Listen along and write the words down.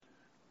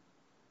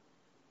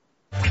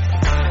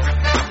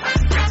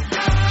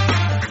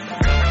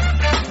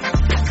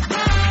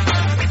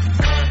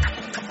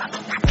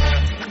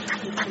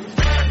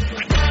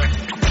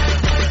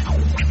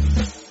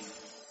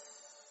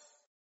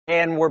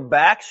And we're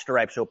back,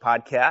 Stripe Show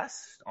podcast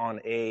on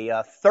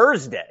a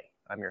Thursday.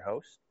 I'm your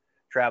host,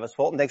 Travis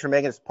Fulton. Thanks for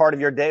making this part of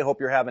your day. Hope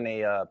you're having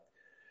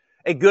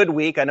a good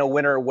week. I know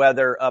winter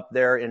weather up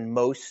there in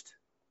most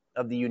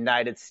of the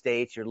United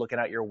States. You're looking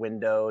out your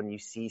window and you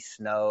see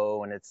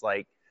snow and it's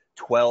like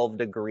 12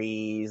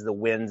 degrees, the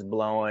wind's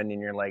blowing,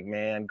 and you're like,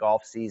 man,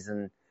 golf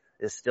season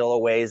is still a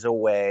ways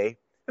away.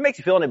 If it makes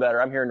you feel any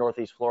better, I'm here in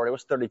Northeast Florida. It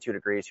was 32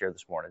 degrees here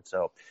this morning.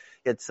 So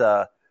it's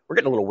we're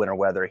getting a little winter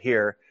weather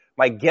here.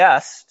 My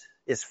guest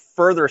is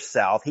further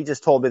south. He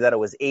just told me that it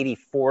was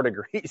 84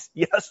 degrees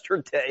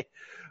yesterday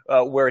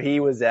where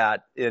he was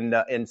at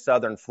in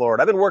southern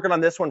Florida. I've been working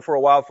on this one for a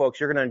while, folks.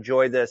 You're going to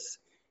enjoy this.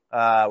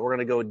 We're going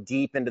to go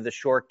deep into the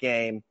short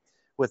game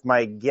with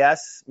my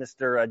guest,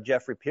 Mr.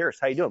 Jeffrey Pierce.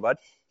 How you doing, bud?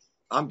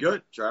 I'm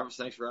good, Travis.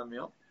 Thanks for having me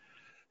on.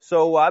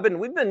 So I've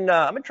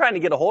been trying to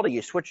get a hold of you.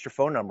 You switched your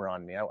phone number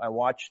on me. I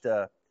watched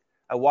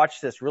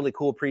this really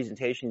cool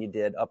presentation you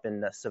did up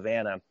in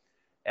Savannah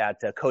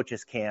at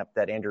Coaches Camp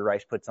that Andrew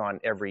Rice puts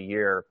on every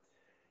year.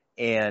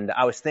 And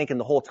I was thinking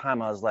the whole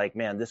time, I was like,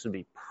 man, this would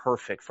be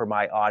perfect for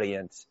my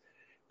audience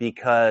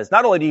because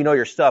not only do you know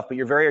your stuff, but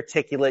you're very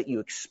articulate. You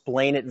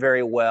explain it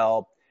very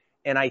well.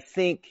 And I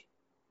think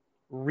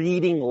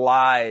reading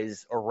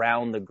lies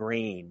around the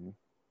green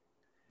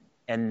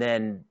and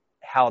then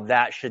how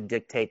that should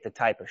dictate the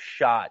type of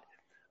shot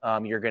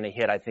you're going to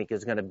hit, I think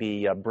is going to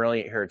be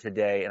brilliant here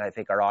today. And I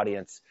think our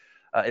audience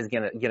is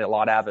going to get a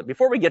lot out of it.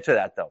 Before we get to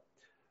that, though,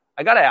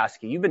 I got to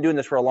ask you, you've been doing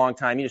this for a long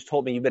time. You just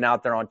told me you've been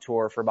out there on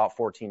tour for about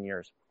 14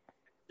 years.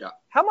 Yeah.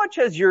 How much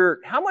has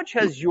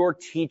your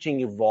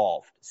teaching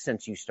evolved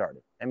since you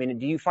started? I mean,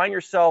 do you find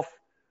yourself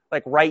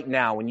like right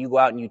now when you go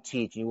out and you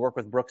teach and you work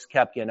with Brooks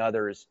Koepka and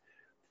others,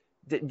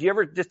 do you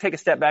ever just take a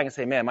step back and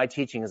say, man, my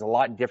teaching is a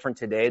lot different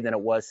today than it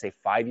was, say,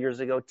 5 years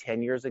ago,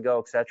 10 years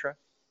ago, et cetera?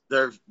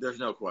 There's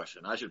no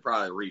question. I should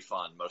probably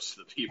refund most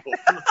of the people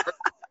from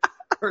the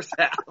first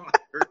half of my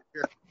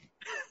career.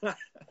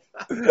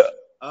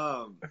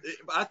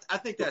 I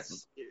think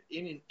that's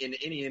in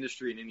any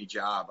industry, in any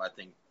job. I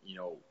think,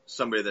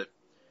 somebody that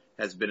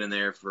has been in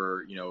there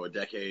for, a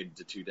decade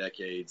to 2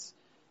 decades,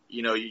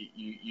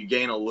 you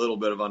gain a little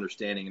bit of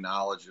understanding and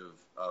knowledge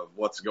of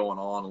what's going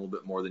on a little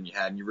bit more than you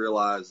had. And you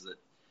realize that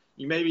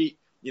you maybe,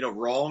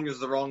 wrong is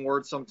the wrong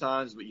word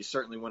sometimes, but you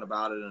certainly went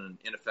about it in an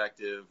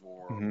ineffective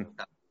or kind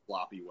of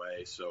floppy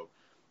way. So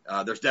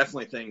there's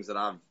definitely things that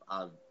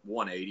I've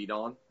 180'd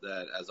on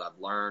that as I've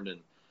learned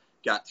and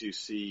got to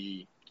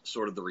see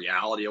sort of the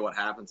reality of what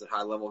happens at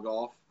high level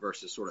golf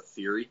versus sort of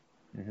theory.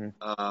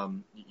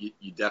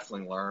 You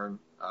definitely learn.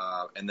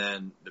 And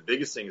then the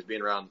biggest thing is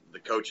being around the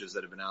coaches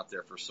that have been out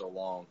there for so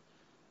long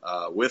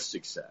with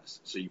success.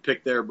 So you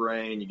pick their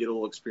brain, you get a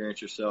little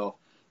experience yourself.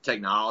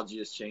 Technology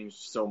has changed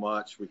so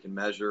much. We can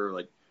measure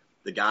like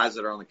the guys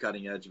that are on the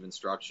cutting edge of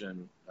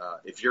instruction.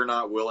 If you're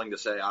not willing to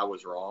say I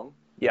was wrong,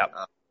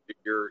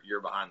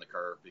 you're behind the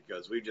curve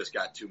because we've just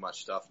got too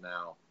much stuff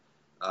now.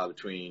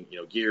 Between,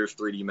 gears,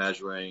 3D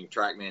measuring,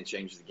 TrackMan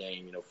changed the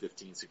game,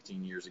 15,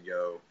 16 years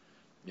ago,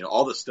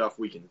 all the stuff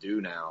we can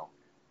do now.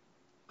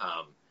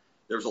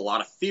 There's a lot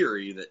of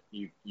theory that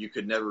you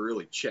could never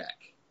really check.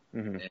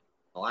 And in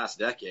the last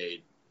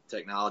decade,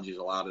 technology has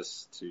allowed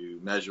us to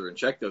measure and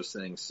check those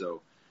things.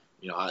 So,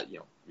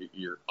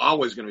 you're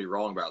always going to be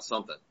wrong about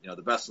something.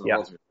 The best in the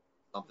world is going to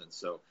be something.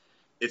 So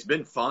it's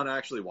been fun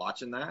actually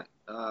watching that.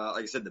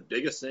 Like I said, the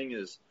biggest thing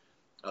is,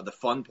 the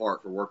fun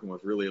part for working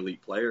with really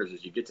elite players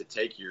is you get to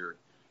take your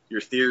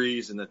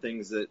theories and the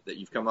things that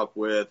you've come up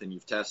with and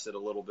you've tested a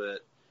little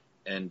bit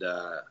and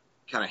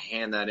kind of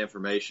hand that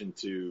information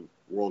to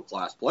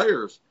world-class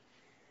players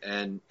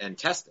and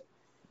test it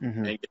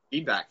and get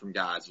feedback from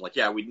guys like,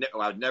 I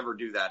would never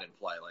do that in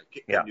play.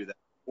 Like, couldn't do that.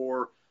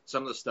 Or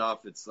some of the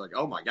stuff, it's like,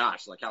 oh my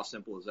gosh, like how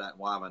simple is that? And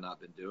why have I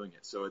not been doing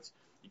it? So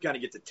you kind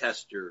of get to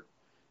test your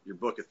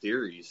book of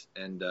theories.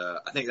 And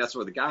I think that's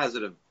where the guys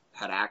that have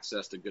had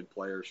access to good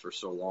players for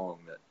so long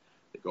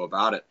that go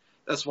about it.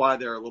 That's why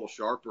they're a little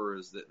sharper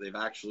is that they've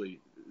actually,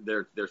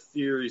 their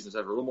theories and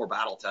stuff are a little more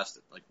battle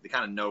tested. Like they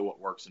kind of know what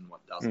works and what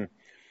doesn't.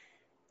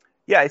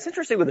 Yeah. It's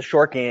interesting with the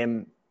short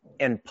game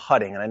and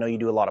putting. And I know you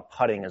do a lot of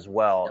putting as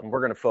well. And we're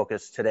going to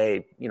focus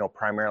today,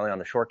 primarily on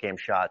the short game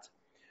shots,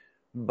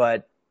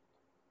 but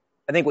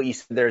I think what you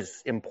said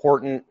there's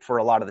important for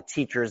a lot of the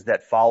teachers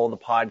that follow the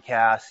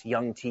podcast,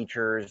 young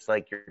teachers,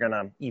 like you're going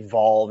to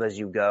evolve as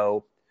you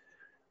go.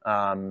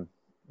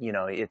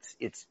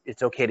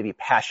 It's okay to be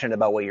passionate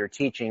about what you're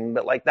teaching,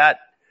 but like that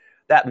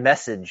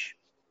message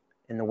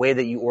and the way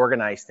that you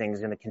organize things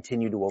is going to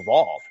continue to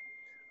evolve.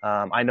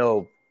 I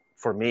know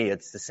for me,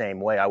 it's the same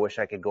way. I wish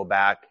I could go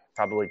back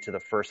probably to the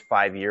first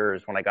 5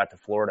 years when I got to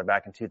Florida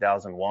back in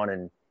 2001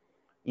 and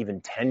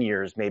even 10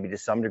 years, maybe to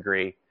some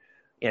degree,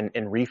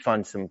 and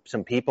refund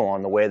some people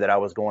on the way that I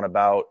was going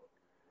about,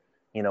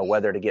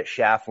 whether to get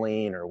shaft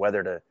lean or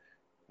whether to,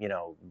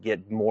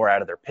 get more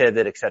out of their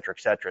pivot, et cetera, et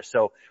cetera.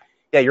 So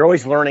yeah, you're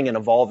always learning and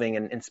evolving,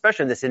 and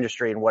especially in this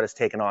industry and what has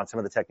taken on some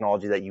of the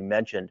technology that you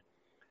mentioned.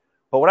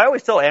 But what I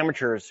always tell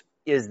amateurs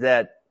is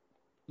that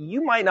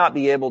you might not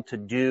be able to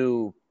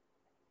do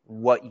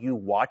what you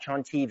watch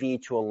on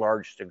TV to a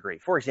large degree.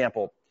 For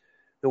example,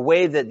 the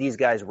way that these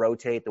guys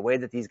rotate, the way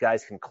that these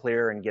guys can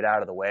clear and get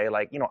out of the way,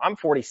 like, you know, I'm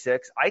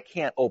 46. I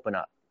can't open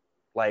up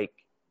like,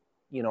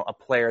 you know, a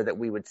player that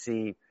we would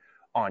see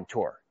on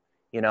tour,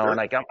 you know, and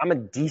like I'm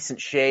in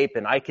decent shape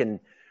and I can,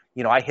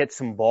 you know, I hit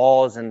some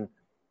balls and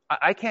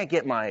I can't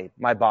get my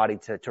body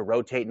to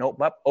rotate and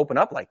open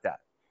up like that.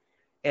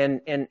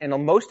 And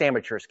most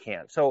amateurs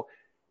can. So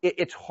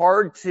it's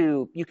hard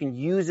you can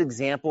use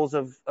examples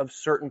of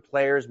certain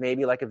players,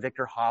 maybe like a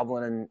Victor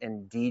Hovland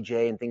and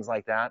DJ and things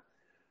like that.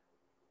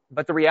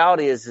 But the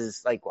reality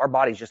is like our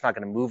body's just not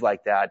going to move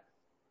like that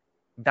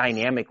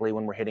dynamically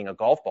when we're hitting a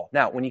golf ball.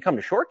 Now, when you come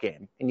to short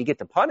game and you get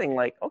to putting,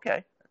 like,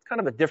 okay, it's kind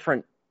of a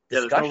different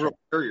discussion. Yeah, there's no real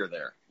barrier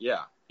there.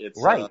 Yeah,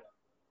 it's right.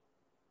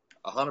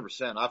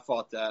 100%. I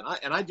fought that,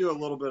 and I do a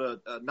little bit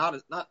of not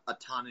a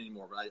ton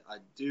anymore, but I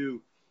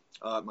do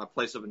my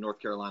place up in North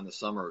Carolina this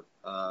summer.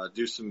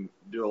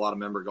 Do a lot of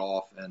member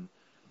golf, and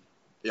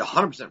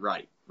 100%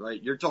 right.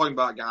 You're talking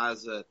about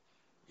guys that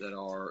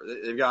are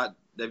they've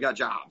got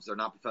jobs. They're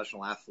not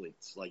professional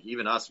athletes. Like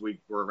even us, we're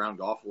around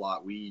golf a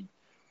lot. We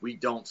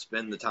don't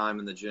spend the time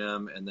in the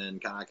gym and then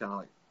kind of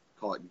like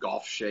call it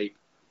golf shape.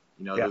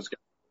 You know, those guys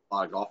have a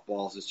lot of golf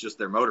balls. It's just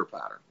their motor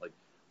pattern. Like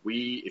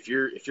if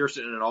you're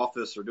sitting in an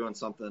office or doing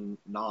something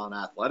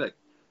non-athletic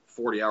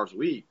 40 hours a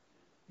week,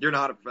 you're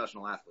not a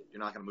professional athlete.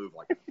 You're not going to move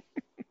like that.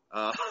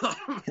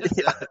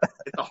 It's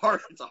a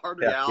hard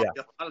reality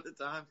a lot of the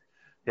time.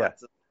 But,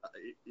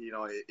 you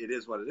know, it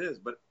is what it is.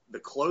 But the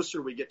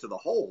closer we get to the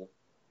hole,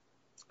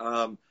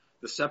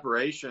 the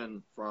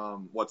separation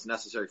from what's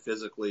necessary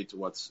physically to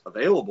what's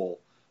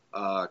available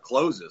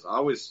closes. I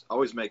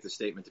always make the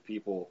statement to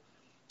people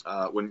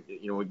when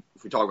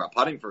if we talk about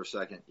putting for a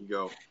second, you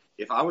go,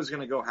 if I was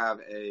going to go have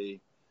a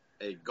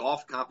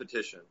golf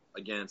competition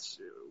against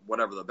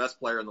whatever the best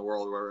player in the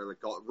world, whatever they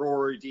call it,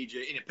 Rory,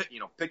 DJ,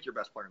 pick your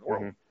best player in the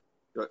world.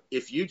 Mm-hmm.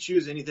 If you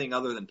choose anything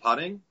other than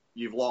putting,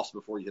 you've lost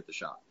before you hit the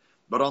shot.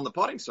 But on the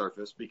putting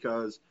surface,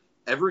 because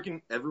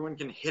everyone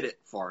can hit it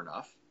far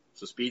enough,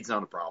 so speed's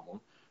not a problem.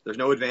 There's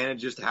no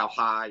advantages to how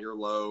high or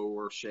low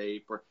or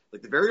shape or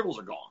like the variables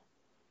are gone.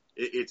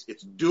 It's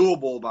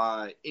doable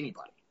by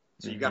anybody.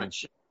 So you got to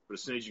chip. But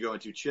as soon as you go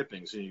into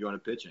chipping, as soon as you go into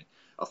pitching,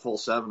 a full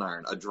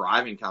 7-iron, a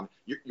driving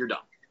you're done.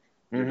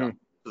 You're done.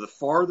 So the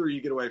farther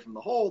you get away from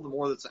the hole, the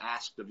more that's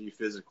asked of you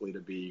physically to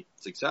be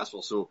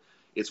successful. So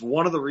it's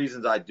one of the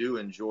reasons I do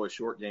enjoy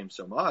short games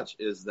so much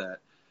is that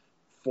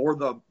for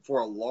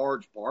a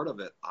large part of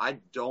it, I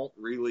don't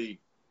really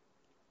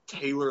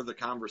tailor the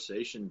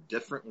conversation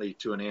differently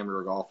to an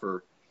amateur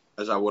golfer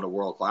as I would a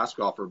world-class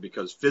golfer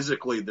because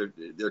physically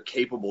they're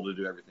capable to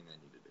do everything they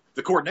need to do.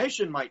 The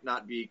coordination might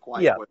not be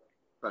quite what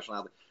professional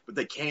athlete, but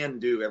they can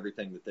do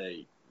everything that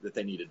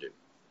they need to do.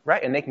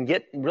 Right, and they can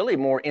get really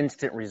more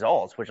instant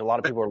results, which a lot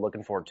of people are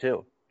looking for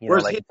too.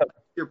 Whereas hitting,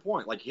 your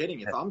point, like hitting,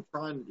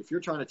 if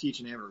you're trying to teach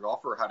an amateur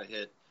golfer how to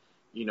hit,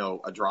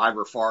 a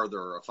driver farther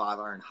or a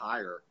 5-iron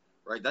higher,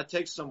 right? That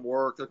takes some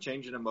work. They're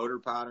changing a motor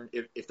pattern.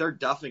 If they're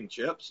duffing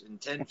chips in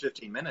 10,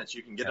 15 minutes,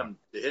 you can get them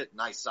to hit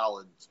nice,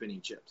 solid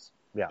spinning chips.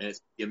 Yeah. And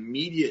it's the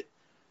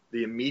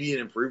immediate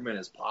improvement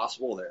is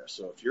possible there.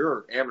 So if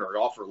you're an amateur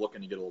golfer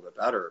looking to get a little bit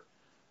better,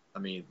 I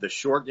mean, the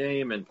short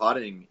game and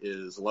putting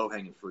is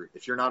low-hanging fruit.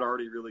 If you're not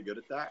already really good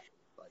at that,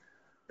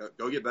 like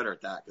go get better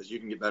at that because you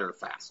can get better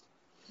fast.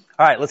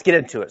 All right, let's get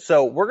into it.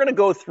 So we're going to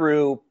go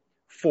through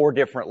 4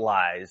 different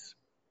lies.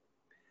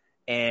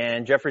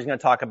 And Jeffrey's going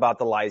to talk about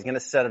the lie. He's going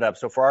to set it up.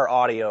 So for our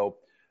audio,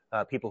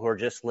 people who are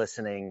just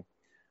listening,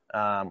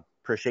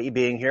 appreciate you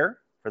being here.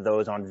 For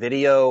those on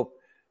video,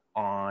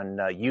 on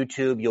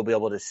YouTube, you'll be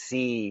able to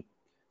see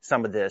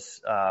some of this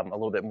a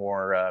little bit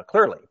more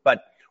clearly.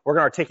 But we're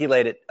going to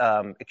articulate it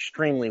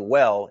extremely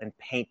well and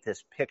paint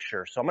this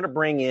picture. So I'm going to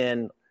bring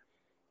in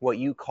what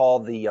you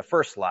call the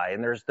first lie.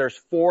 And there's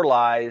 4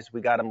 lies.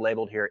 We got them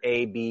labeled here,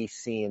 A, B,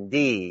 C, and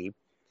D.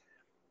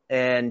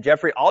 And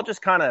Jeffrey, I'll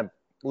just kind of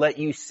let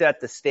you set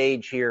the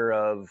stage here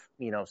of,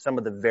 some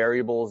of the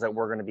variables that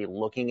we're going to be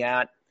looking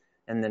at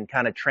and then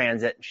kind of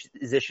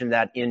transition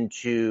that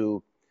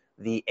into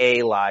the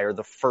A lie or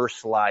the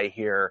first lie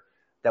here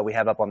that we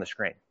have up on the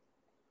screen.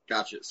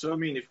 Gotcha. So, I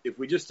mean, if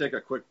we just take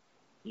a quick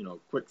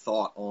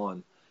thought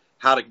on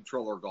how to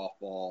control our golf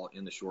ball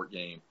in the short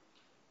game,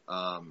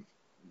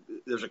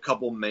 there's a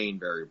couple main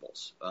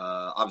variables.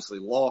 Obviously,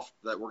 loft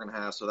that we're going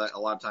to have, so that a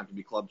lot of time can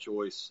be club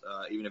choice,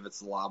 even if it's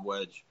the lob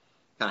wedge,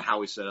 kind of how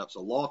we set up.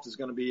 So loft is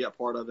going to be a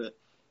part of it.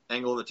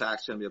 Angle of attack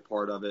is going to be a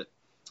part of it.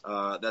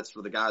 That's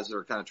for the guys that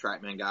are kind of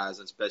TrackMan guys.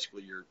 That's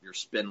basically your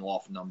spin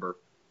loft number,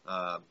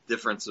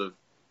 difference of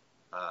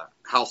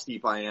how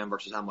steep I am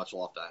versus how much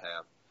loft I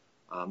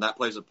have. That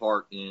plays a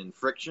part in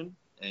friction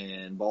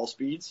and ball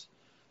speeds.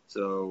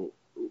 So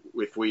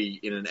if we,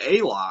 in an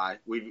A lie,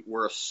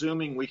 we're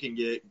assuming we can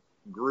get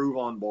groove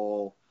on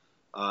ball,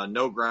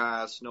 no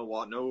grass,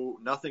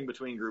 nothing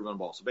between groove on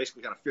ball. So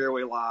basically kind of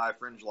fairway lie,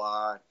 fringe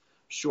lie,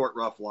 short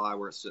rough lie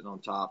where it's sitting on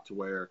top to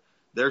where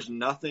there's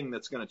nothing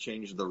that's going to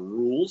change the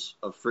rules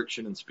of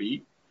friction and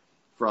speed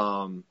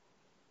from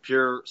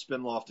pure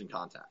spin loft and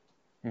contact.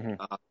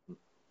 Mm-hmm.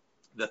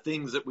 The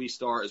things that we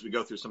start as we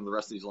go through some of the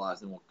rest of these lies,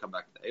 then we'll come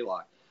back to the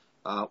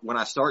A-lie. When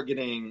I start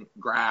getting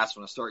grass,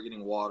 when I start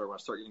getting water, when I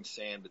start getting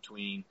sand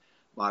between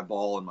my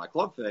ball and my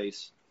club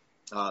face,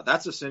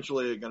 that's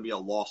essentially going to be a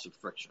loss of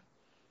friction.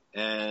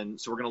 And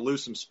so we're going to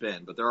lose some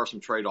spin, but there are some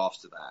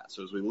trade-offs to that.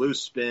 So as we lose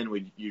spin,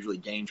 we usually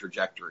gain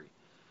trajectory.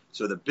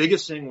 So the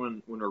biggest thing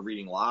when we're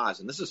reading lies,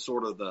 and this is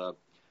sort of the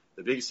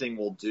biggest thing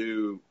we'll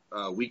do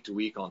week to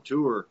week on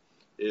tour,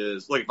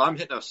 is like if I'm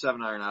hitting a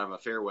 7-iron out of a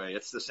fairway,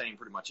 it's the same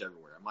pretty much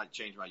everywhere. I might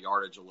change my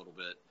yardage a little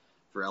bit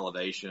for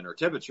elevation or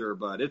temperature,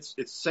 but it's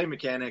the same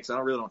mechanics. I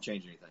really don't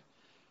change anything.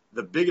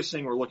 The biggest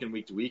thing we're looking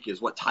week to week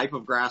is what type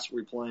of grass are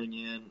we playing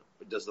in?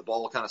 Does the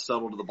ball kind of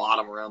settle to the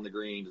bottom around the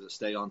green? Does it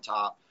stay on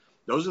top?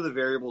 Those are the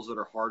variables that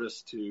are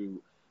hardest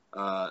to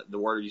the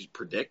word you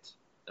predict.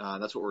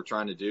 That's what we're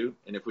trying to do.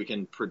 And if we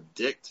can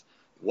predict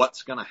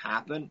what's going to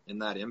happen in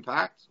that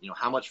impact,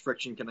 how much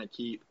friction can I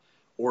keep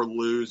or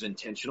lose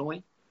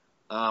intentionally,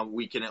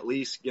 we can at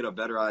least get a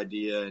better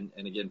idea and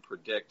again,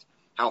 predict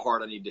how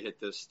hard I need to hit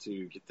this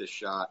to get this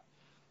shot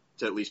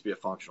to at least be a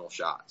functional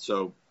shot.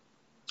 So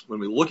when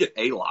we look at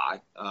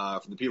A-lie,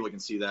 for the people that can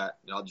see that,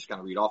 I'll just kind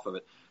of read off of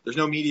it. There's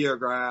no media or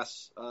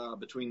grass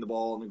between the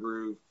ball and the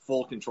groove,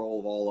 full control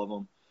of all of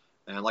them.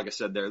 And like I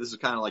said there, this is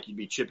kind of like you'd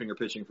be chipping or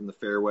pitching from the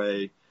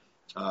fairway,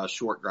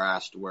 short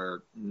grass to where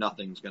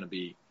nothing's going to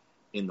be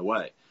in the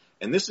way.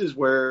 And this is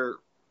where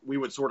we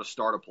would sort of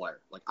start a player.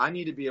 Like I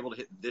need to be able to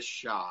hit this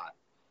shot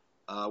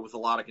with a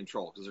lot of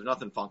control because there's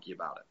nothing funky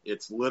about it.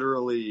 It's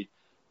literally,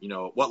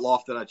 what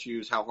loft did I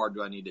choose? How hard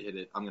do I need to hit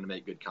it? I'm going to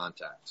make good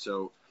contact.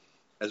 So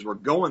as we're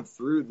going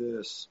through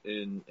this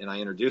and I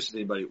introduce it to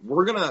anybody,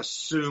 we're going to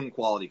assume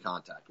quality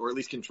contact or at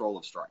least control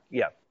of strike.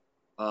 Yeah.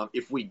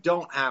 If we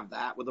don't have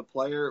that with a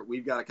player,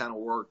 we've got to kind of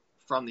work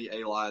from the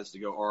A-lies to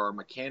go, are our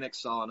mechanics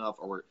saw enough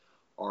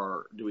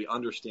or do we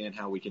understand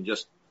how we can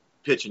just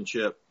pitch and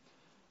chip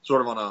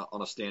sort of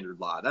on a standard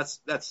lie? That's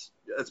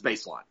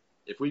baseline.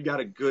 If we've got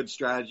a good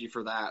strategy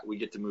for that, we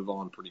get to move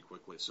on pretty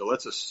quickly. So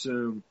let's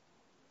assume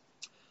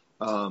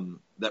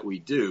that we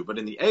do. But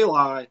in the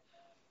A-lie,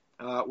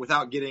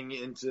 without getting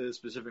into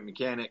specific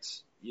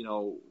mechanics,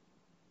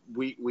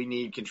 we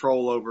need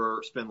control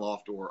over spin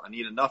loft, or I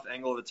need enough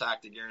angle of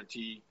attack to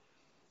guarantee,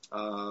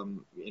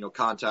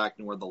 contact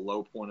and where the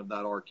low point of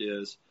that arc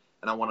is.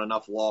 And I want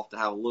enough loft to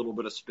have a little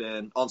bit of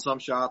spin on some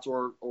shots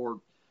or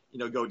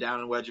go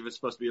down and wedge if it's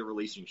supposed to be a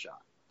releasing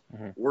shot.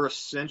 Mm-hmm. We're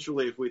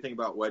essentially, if we think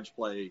about wedge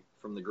play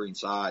from the green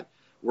side,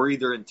 we're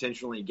either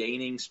intentionally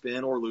gaining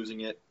spin or losing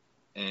it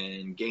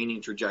and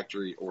gaining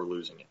trajectory or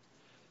losing it.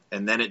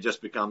 And then it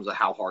just becomes a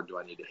how hard do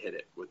I need to hit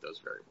it with those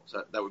variables.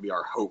 That would be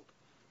our hope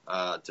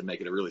to make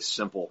it a really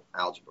simple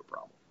algebra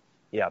problem.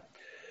 Yeah.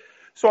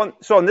 So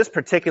on this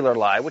particular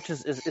lie, which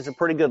is a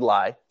pretty good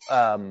lie,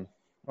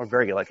 or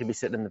very good, like could be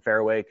sitting in the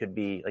fairway, could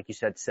be, like you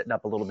said, sitting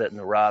up a little bit in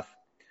the rough.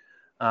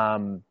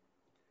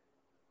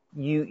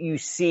 You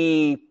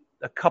see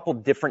a couple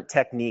different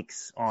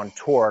techniques on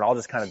tour, and I'll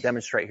just kind of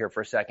demonstrate here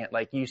for a second.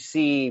 Like you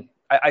see,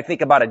 I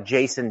think about a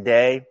Jason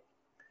Day,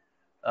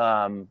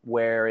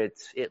 where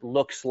it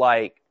looks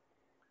like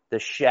the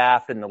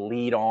shaft and the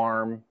lead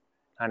arm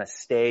kind of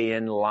stay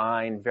in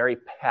line, very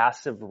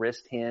passive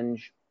wrist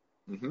hinge.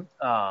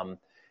 Mm-hmm.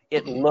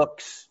 It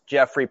looks,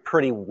 Jeffrey,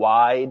 pretty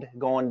wide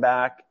going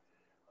back,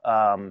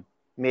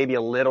 maybe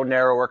a little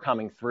narrower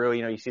coming through.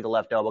 You see the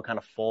left elbow kind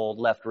of fold,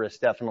 left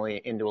wrist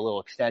definitely into a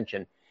little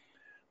extension.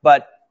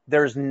 But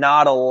there's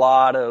not a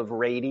lot of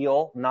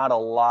radial, not a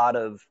lot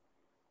of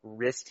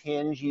wrist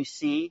hinge you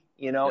see,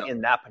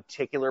 in that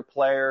particular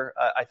player.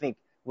 I think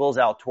Will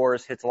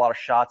Zalatoris hits a lot of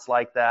shots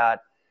like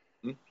that.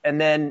 Mm-hmm.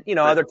 And then,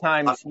 other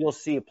times you'll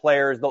see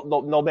players,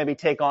 they'll maybe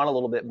take on a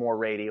little bit more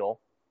radial.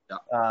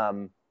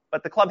 Yeah.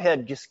 But the club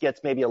head just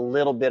gets maybe a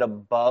little bit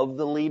above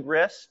the lead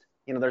wrist.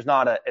 There's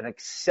not an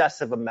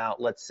excessive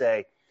amount, let's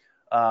say,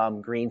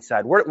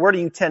 greenside. Where do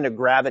you tend to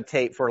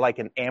gravitate for like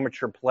an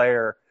amateur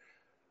player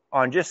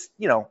on just,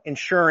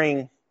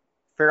 ensuring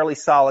fairly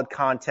solid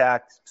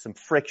contact, some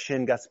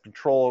friction, got some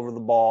control over the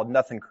ball,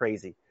 nothing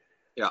crazy?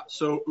 Yeah.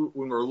 So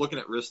when we're looking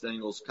at wrist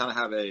angles, kind of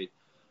have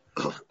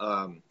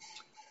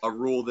a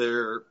rule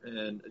there,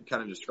 and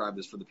kind of describe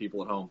this for the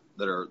people at home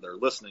that are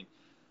listening.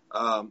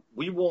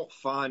 We won't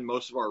find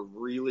most of our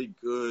really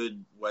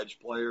good wedge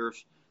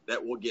players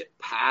that will get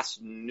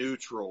past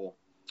neutral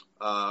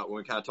when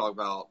we kind of talk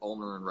about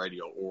ulnar and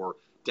radial, or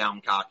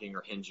down cocking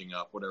or hinging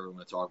up, whatever we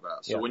want to talk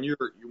about. So when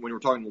we're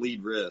talking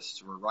lead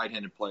wrist, or a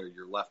right-handed player,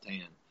 your left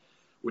hand,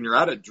 when you're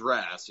at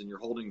address and you're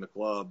holding the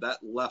club, that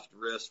left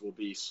wrist will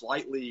be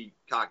slightly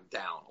cocked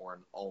down, or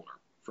an ulnar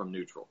from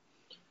neutral.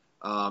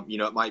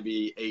 It might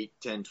be 8,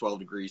 10, 12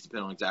 degrees,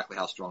 depending on exactly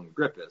how strong the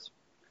grip is.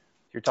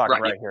 You're talking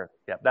right here.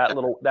 Yeah, that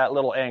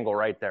little angle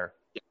right there.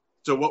 Yeah.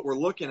 So what we're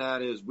looking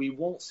at is we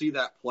won't see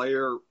that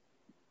player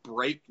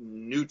break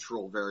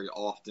neutral very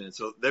often.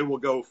 So they will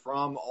go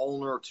from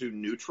ulnar to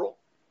neutral,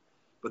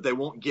 but they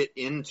won't get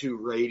into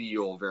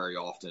radial very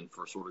often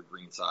for sort of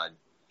greenside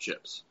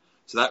chips.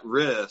 So that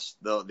wrist,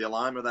 the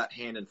alignment of that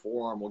hand and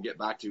forearm will get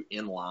back to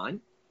in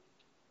line.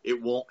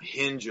 it won't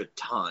hinge a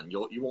ton.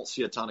 You won't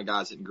see a ton of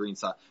guys hitting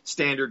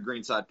standard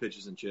greenside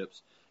pitches and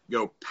chips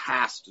go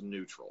past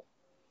neutral.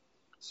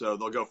 So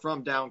they'll go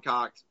from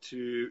downcocked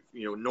to,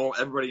 normal.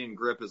 Everybody in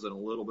grip is in a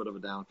little bit of a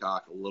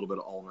downcock, a little bit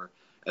of ulnar.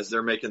 As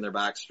they're making their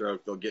backstroke,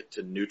 they'll get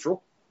to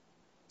neutral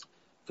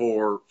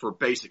for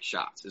basic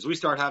shots. As we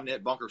start having to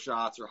hit bunker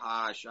shots or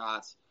high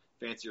shots,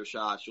 fancier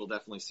shots, you'll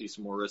definitely see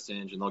some more wrist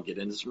hinge and they'll get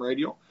into some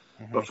radial.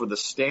 Mm-hmm. But for the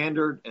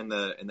standard and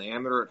the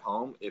amateur at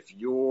home, if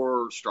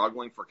you're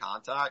struggling for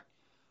contact,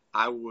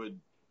 I would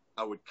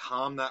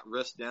calm that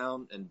wrist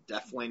down and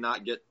definitely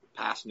not get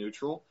past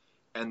neutral.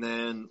 And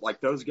then like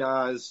those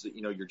guys,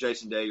 your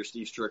Jason Day, your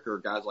Steve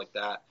Stricker, guys like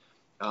that,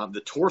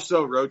 the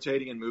torso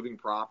rotating and moving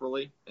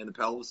properly and the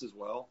pelvis as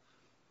well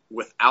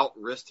without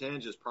wrist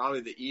hinge is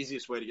probably the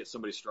easiest way to get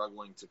somebody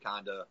struggling to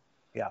kind of,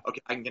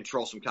 okay, I can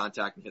control some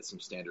contact and hit some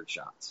standard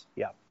shots.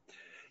 Yeah.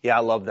 Yeah, I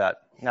love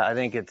that. I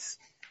think it's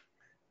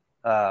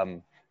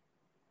that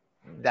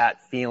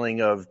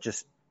feeling of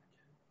just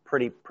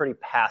pretty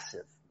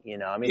passive,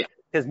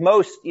 because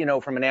most,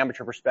 from an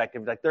amateur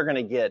perspective, like they're going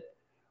to get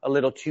a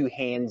little too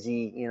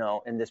handsy,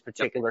 in this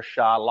particular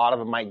shot. A lot of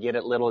them might get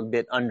it a little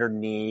bit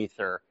underneath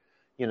or,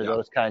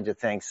 those kinds of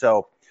things.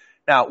 So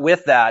now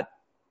with that,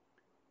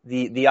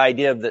 the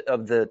idea of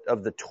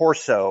the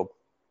torso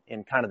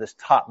in kind of this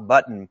top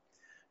button,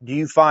 do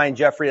you find,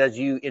 Jeffrey, as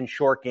you in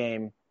short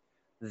game,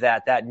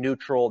 that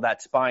neutral,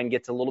 that spine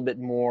gets a little bit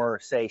more,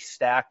 say,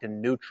 stacked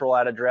and neutral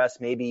at address,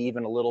 maybe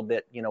even a little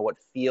bit, what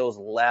feels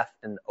left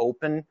and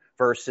open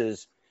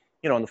versus,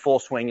 in the full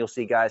swing, you'll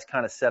see guys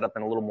kind of set up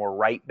in a little more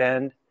right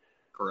bend.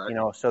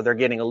 Correct. So they're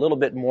getting a little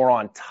bit more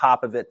on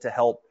top of it to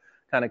help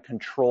kind of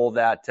control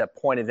that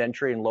point of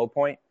entry and low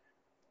point.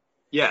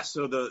 Yeah.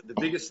 So the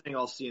biggest thing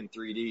I'll see in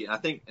 3D, and I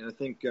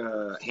think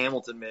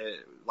Hamilton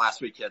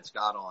last week had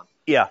Scott on.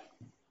 Yeah.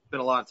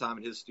 Spent a lot of time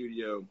in his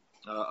studio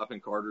up in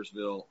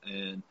Cartersville,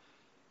 and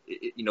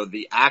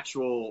the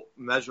actual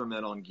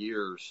measurement on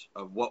gears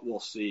of what we'll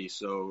see.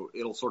 So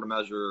it'll sort of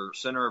measure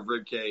center of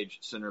rib cage,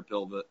 center of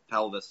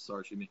pelvis,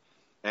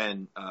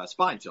 and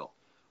spine tilt.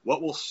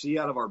 What we'll see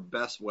out of our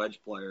best wedge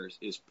players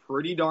is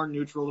pretty darn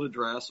neutral at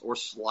address, or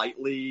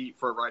slightly,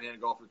 for a right-handed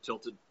golfer,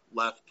 tilted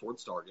left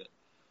towards target,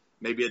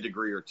 maybe a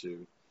degree or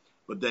two.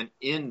 But then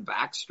in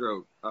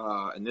backstroke,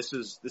 and this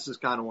is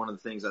kind of one of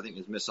the things I think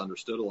is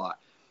misunderstood a lot.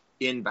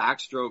 In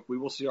backstroke, we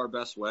will see our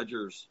best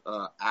wedgers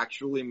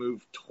actually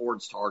move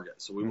towards target.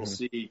 So we will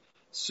see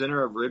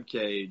center of rib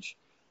cage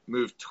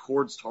move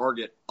towards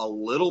target a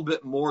little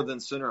bit more than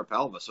center of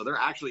pelvis. So they're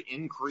actually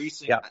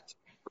increasing that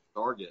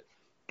target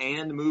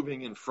and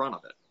moving in front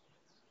of it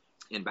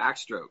in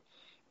backstroke.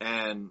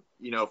 And,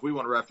 if we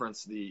want to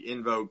reference the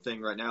in vogue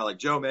thing right now, like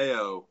Joe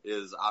Mayo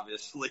is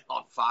obviously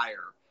on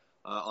fire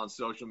on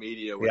social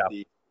media with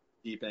the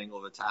deep angle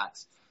of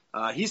attacks.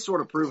 He's sort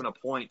of proven a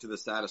point to the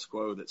status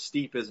quo that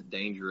steep isn't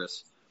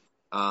dangerous.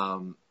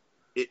 And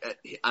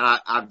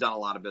I've done a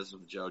lot of business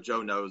with Joe.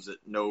 Joe knows that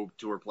no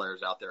tour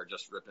players out there are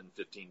just ripping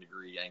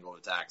 15-degree angle of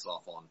attacks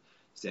off on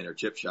standard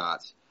chip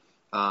shots.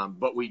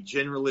 But we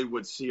generally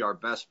would see our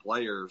best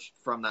players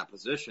from that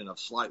position of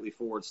slightly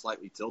forward,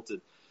 slightly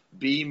tilted,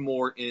 be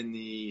more in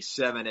the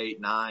 7, 8,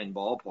 9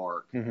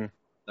 ballpark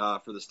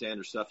for the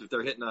standard stuff. If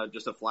they're hitting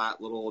just a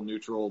flat little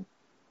neutral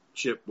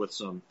chip with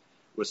some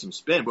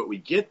spin, but we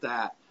get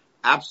that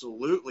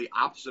absolutely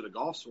opposite of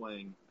golf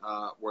swing,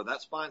 where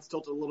that spine's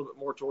tilted a little bit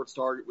more towards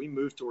target. We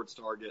move towards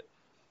target.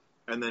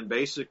 And then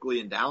basically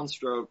in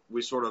downstroke,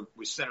 we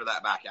center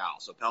that back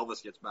out. So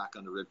pelvis gets back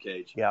under rib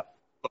cage. Yeah.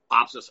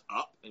 Pops us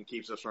up and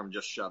keeps us from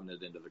just shoving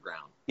it into the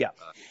ground. Yeah.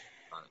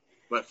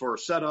 But for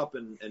setup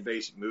and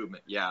basic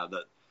movement,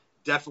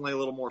 definitely a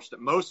little more.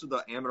 Most of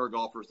the amateur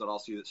golfers that I'll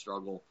see that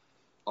struggle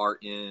are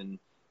in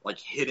like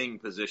hitting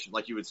position,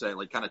 like you would say,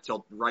 like kind of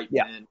tilt right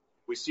in.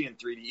 We see in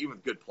 3D, even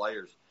with good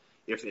players,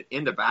 if it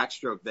into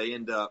backstroke, they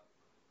end up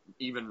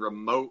even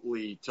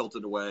remotely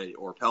tilted away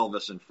or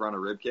pelvis in front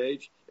of rib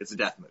cage. It's a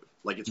death move.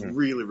 Like it's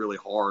really, really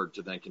hard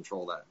to then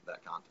control that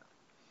contact.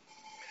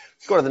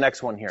 Let's go to the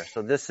next one here.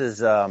 So this is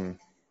the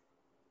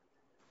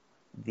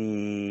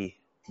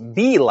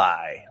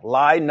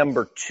lie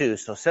number 2.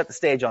 So set the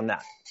stage on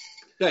that.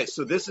 Okay,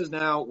 so this is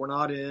now, we're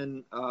not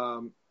in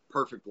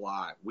perfect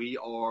lie. We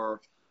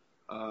are,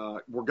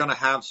 we're going to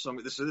have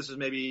some, this is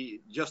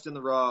maybe just in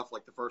the rough,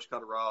 like the first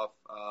cut of rough.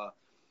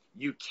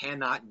 You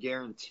cannot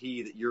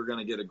guarantee that you're going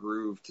to get a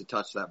groove to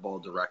touch that ball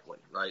directly,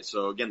 right?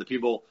 So again, the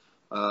people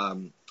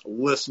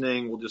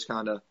listening will just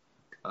kind of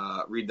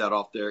read that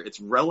off there. It's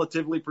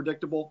relatively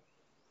predictable.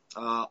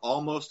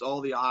 Almost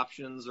all the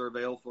options are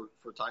available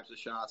for types of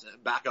shots.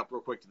 And back up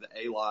real quick to the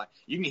A-lie.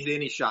 You can hit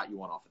any shot you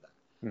want off of that.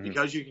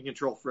 Because you can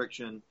control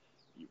friction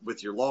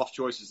with your loft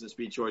choices and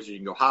speed choices. You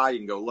can go high, you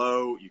can go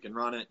low, you can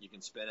run it, you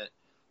can spin it.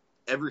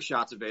 Every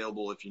shot's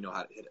available if you know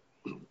how to hit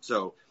it.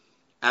 So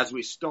as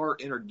we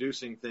start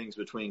introducing things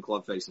between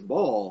club face and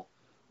ball,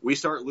 we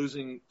start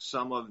losing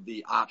some of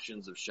the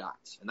options of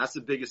shots. And that's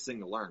the biggest thing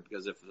to learn,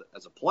 because if,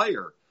 as a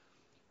player,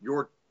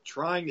 you're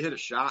trying to hit a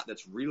shot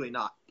that's really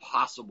not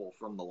possible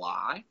from the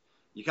lie,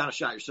 you kind of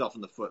shot yourself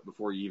in the foot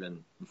before you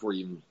even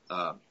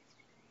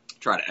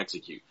try to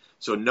execute.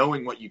 So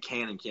knowing what you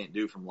can and can't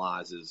do from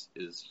lies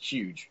is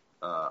huge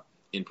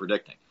in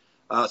predicting.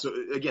 So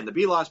again, the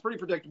B lie is pretty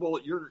predictable.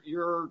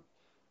 You're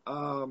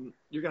gonna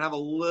have a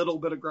little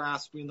bit of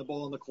grass between the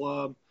ball and the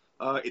club.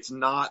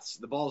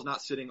 The ball's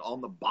not sitting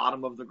on the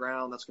bottom of the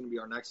ground. That's going to be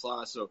our next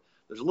lie. So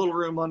there's a little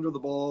room under the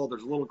ball.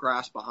 There's a little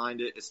grass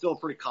behind it. It's still a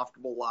pretty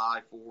comfortable lie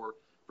for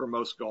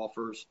most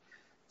golfers.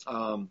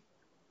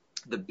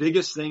 The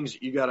biggest things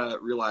you got to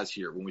realize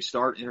here when we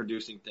start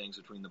introducing things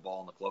between the ball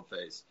and the club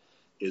face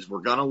is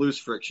we're going to lose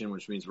friction,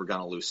 which means we're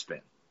going to lose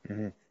spin.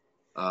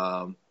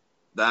 Mm-hmm.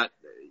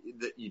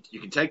 You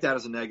can take that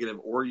as a negative,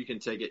 or you can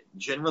take it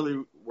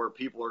generally where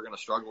people are going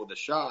to struggle with the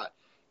shot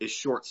is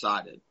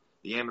short-sighted.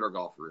 The amateur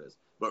golfer is.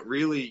 But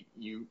really,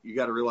 you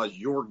got to realize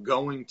you're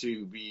going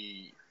to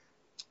be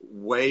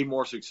way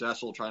more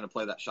successful trying to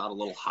play that shot a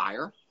little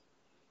higher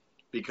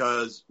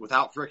because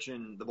without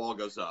friction, the ball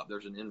goes up.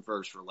 There's an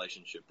inverse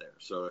relationship there.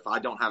 So if I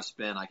don't have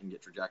spin, I can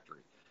get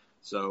trajectory.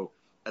 So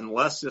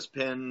unless this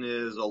pin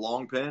is a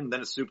long pin, then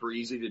it's super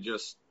easy to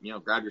just,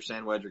 grab your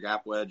sand wedge or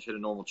gap wedge, hit a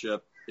normal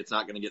chip. It's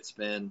not going to get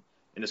spin,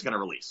 and it's going to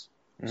release.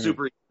 Mm-hmm.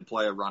 Super easy to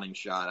play a running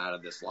shot out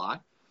of this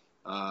lie.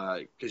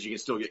 Because you can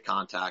still get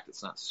contact.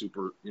 It's not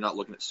you're not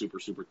looking at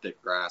super, super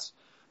thick grass.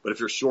 But if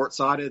you're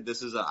short-sighted,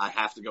 this is I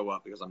have to go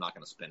up because I'm not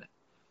going to spin it.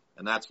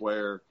 And that's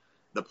where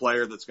the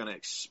player that's going to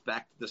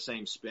expect the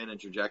same spin and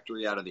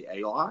trajectory out of the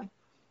A lie,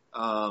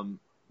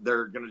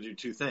 they're going to do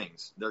two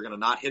things. They're going to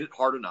not hit it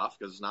hard enough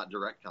because it's not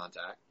direct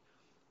contact,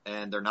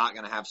 and they're not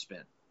going to have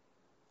spin.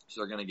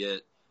 So they're going to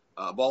get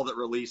a ball that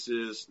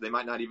releases. They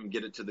might not even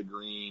get it to the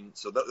green.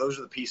 So those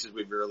are the pieces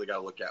we've really got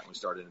to look at when we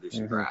start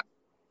introducing mm-hmm. grass.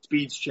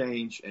 Speeds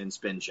change and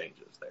spin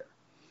changes there.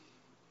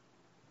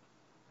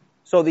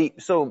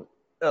 So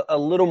a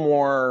little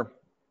more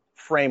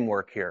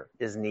framework here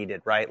is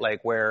needed, right?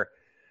 Like where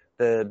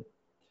the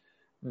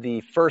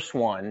first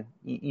one,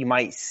 you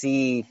might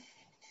see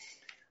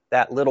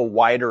that little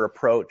wider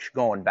approach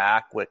going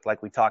back with,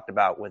 like we talked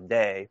about with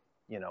Day,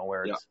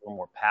 where it's a little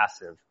more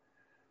passive.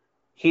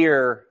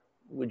 Here,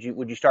 would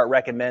you start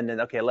recommending,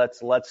 okay,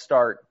 let's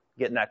start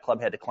getting that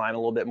club head to climb a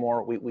little bit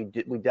more. We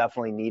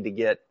definitely need to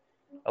get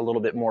a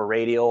little bit more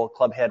radial,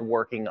 club head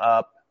working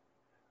up.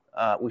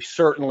 We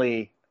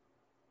certainly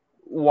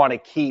want to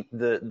keep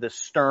the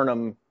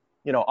sternum,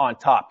 on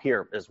top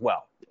here as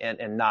well,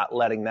 and not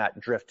letting that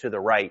drift to the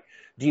right.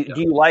 Do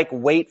you like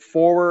weight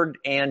forward,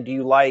 and do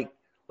you like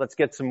let's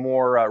get some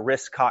more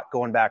wrist cock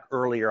going back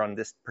earlier on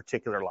this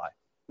particular lie?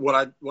 What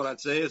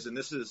I'd say is, and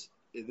this is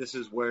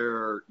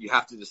where you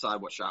have to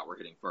decide what shot we're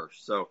hitting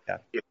first. So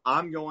if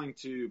I'm going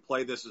to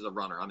play this as a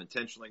runner, I'm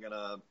intentionally this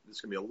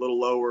is going to be a little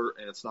lower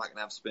and it's not going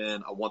to have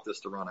spin. I want this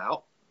to run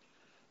out.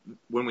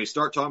 When we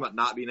start talking about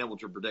not being able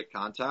to predict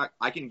contact,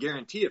 I can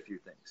guarantee a few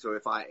things. So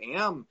if I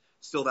am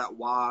still that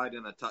wide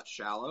and a touch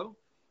shallow,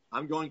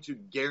 I'm going to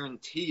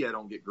guarantee I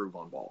don't get groove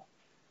on ball,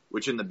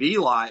 which in the B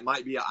lie,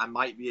 I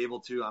might be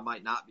able to, I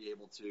might not be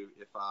able to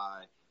if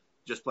I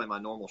just play my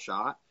normal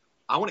shot.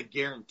 I want to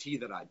guarantee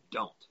that I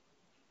don't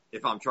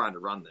if I'm trying to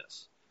run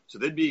this. So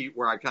that'd be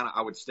where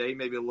I would stay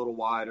maybe a little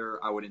wider.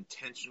 I would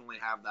intentionally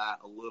have that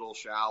a little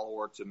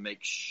shallower to make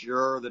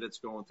sure that it's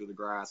going through the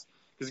grass.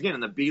 Because again,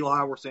 in the B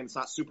lie, we're saying it's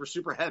not super,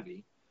 super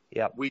heavy.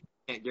 Yep. We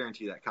can't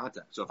guarantee that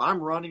contact. So if I'm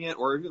running it,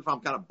 or even if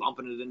I'm kind of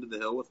bumping it into the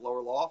hill with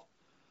lower loft,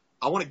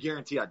 I want to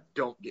guarantee I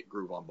don't get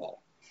groove on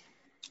ball.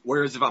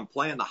 Whereas if I'm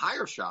playing the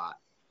higher shot,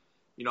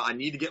 I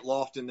need to get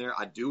loft in there.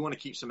 I do want to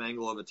keep some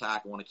angle of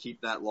attack. I want to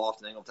keep that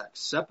loft and angle of attack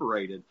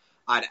separated.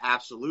 I'd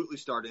absolutely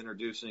start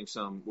introducing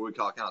some, what we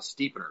call kind of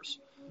steepeners.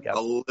 Yep.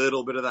 A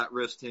little bit of that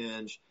wrist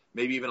hinge,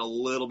 maybe even a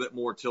little bit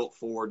more tilt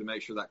forward to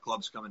make sure that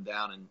club's coming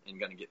down and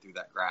going to get through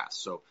that grass.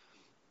 So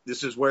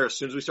this is where, as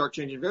soon as we start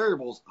changing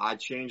variables, I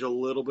change a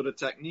little bit of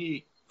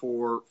technique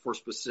for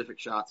specific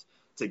shots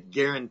to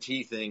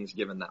guarantee things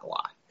given that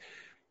lie.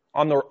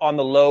 On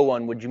the low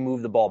one, would you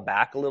move the ball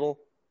back a little?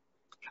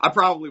 I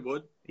probably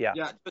would. Yeah.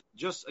 Yeah.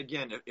 Just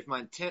again, if my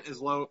intent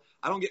is low,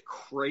 I don't get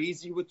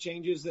crazy with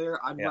changes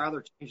there. I'd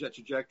rather change that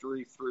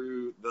trajectory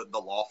through the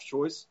loft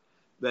choice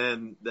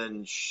than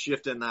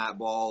shifting that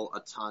ball a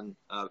ton.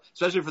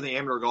 Especially for the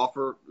amateur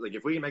golfer, like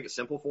if we can make it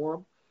simple for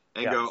them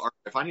and go, all right,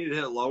 if I need to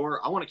hit it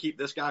lower, I want to keep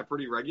this guy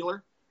pretty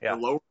regular,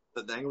 lower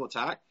the angle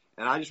attack,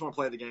 and I just want to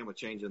play the game with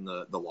changing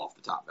the loft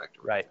the top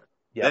vector. Right.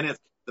 Yeah. Then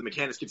the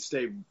mechanics can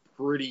stay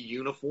pretty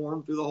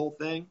uniform through the whole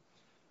thing.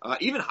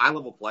 Even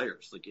high-level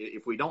players, like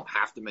if we don't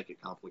have to make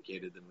it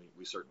complicated, then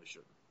we certainly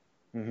shouldn't.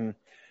 Mm-hmm.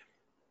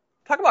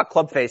 Talk about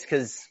club face,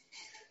 because,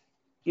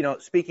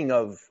 speaking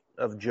of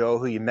Joe,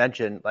 who you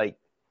mentioned, like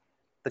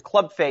the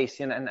club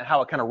face and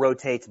how it kind of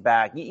rotates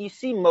back. You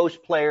see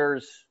most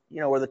players,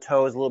 where the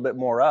toe is a little bit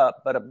more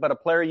up, but a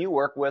player you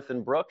work with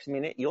in Brooks,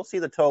 you'll see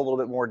the toe a little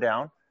bit more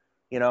down.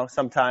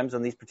 Sometimes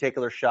on these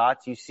particular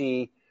shots, you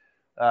see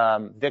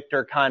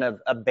Victor kind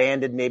of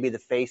abandoned maybe the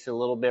face a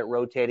little bit,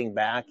 rotating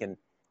back, and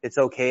it's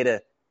okay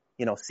to,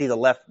 see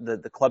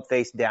the club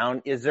face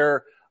down. Is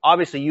there,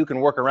 obviously you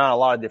can work around a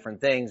lot of different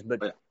things,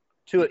 but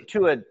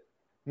to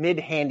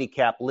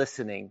mid-handicap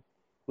listening,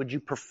 would you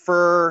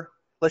prefer,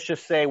 let's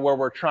just say where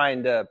we're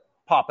trying to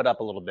pop it up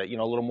a little bit,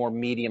 a little more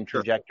medium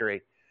trajectory.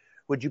 Sure.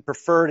 Would you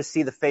prefer to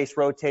see the face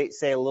rotate,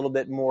 say a little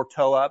bit more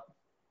toe up?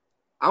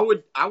 I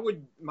would,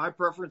 my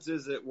preference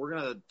is that we're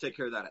going to take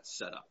care of that at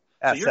setup.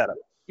 Setup.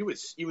 You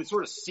would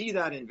sort of see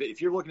that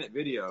if you're looking at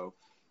video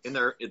in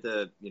there at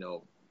the,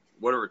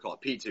 whatever we call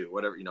it, P2,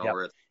 whatever,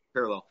 where it's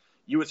parallel,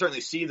 you would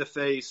certainly see the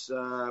face,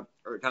 or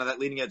kind of that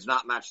leading edge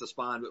not match the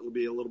spine, but it will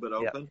be a little bit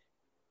open. Yep.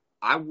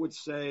 I would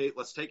say,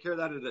 let's take care of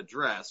that at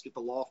address, get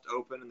the loft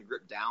open and the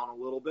grip down a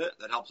little bit.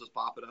 That helps us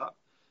pop it up.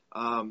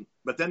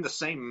 But then the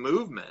same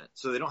movement,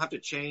 so they don't have to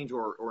change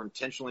or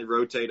intentionally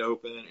rotate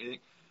open.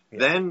 Yeah.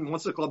 Then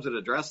once the club's at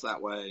address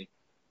that way,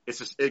 it's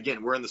just,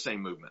 again, we're in the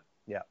same movement.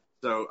 Yeah.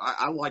 So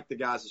I like the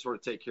guys to sort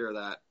of take care of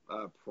that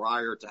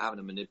prior to having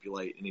to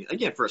manipulate. And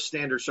again, for a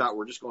standard shot,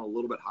 we're just going a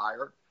little bit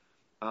higher.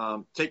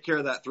 Take care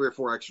of that 3 or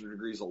 4 extra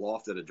degrees of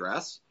loft at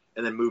address,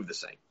 and then move the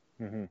same.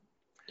 Mm-hmm.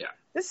 Yeah.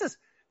 This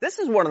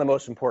is one of the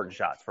most important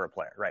shots for a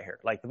player right here.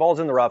 Like the ball's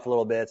in the rough a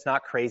little bit. It's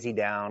not crazy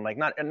down. Like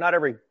not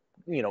every,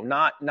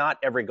 not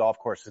every golf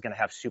course is going to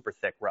have super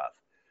thick rough.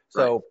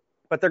 So, right.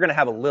 But they're going to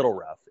have a little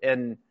rough.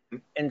 And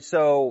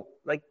so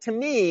like to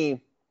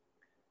me,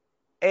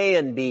 A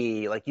and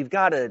B, like you've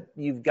got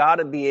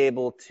to be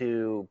able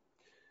to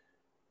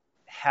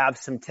have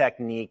some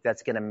technique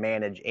that's going to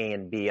manage A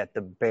and B at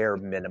the bare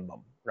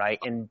minimum. Right.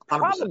 And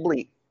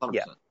 100%.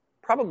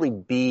 probably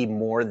B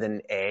more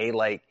than A.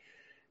 Like,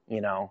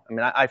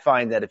 I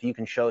find that if you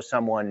can show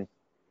someone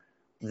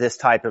this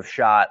type of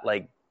shot,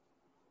 like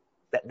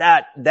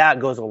that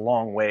goes a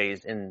long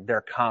ways in their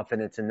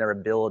confidence and their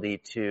ability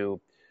to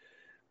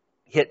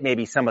hit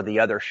maybe some of the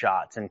other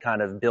shots and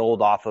kind of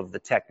build off of the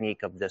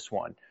technique of this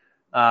one.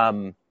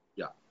 When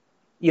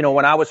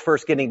I was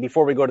first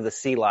before we go to the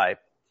Sea Life,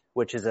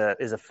 which is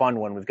a fun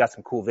one, we've got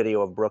some cool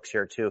video of Brooks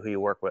here too, who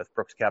you work with,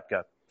 Brooks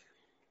Koepka.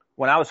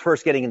 When I was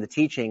first getting into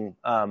teaching,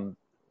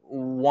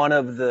 one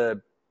of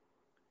the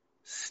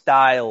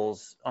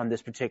styles on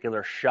this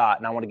particular shot,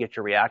 and I want to get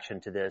your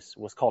reaction to this,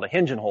 was called a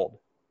hinge and hold.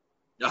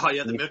 Oh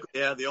yeah,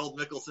 the old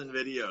Mickelson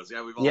videos.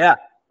 Yeah, we've all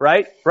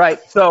right.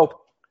 So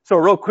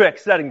real quick,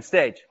 setting the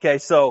stage. Okay,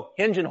 so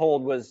hinge and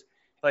hold was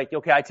like,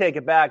 okay, I take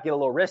it back, get a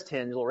little wrist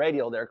hinge, a little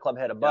radial there, club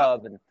head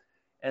above,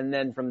 and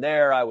then from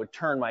there I would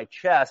turn my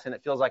chest, and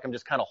it feels like I'm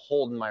just kind of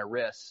holding my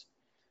wrists,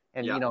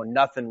 and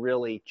nothing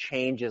really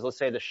changes. Let's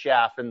say the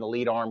shaft and the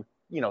lead arm,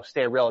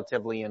 stay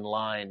relatively in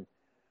line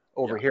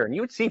over here. And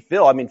you would see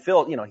Phil. I mean,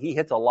 Phil, he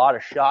hits a lot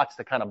of shots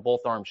to kind of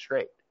both arms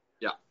straight.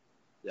 Yeah.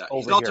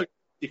 He's also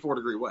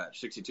 64-degree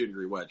wedge,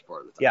 62-degree wedge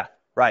part of the time. Yeah,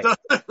 right. So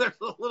there's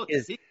a little,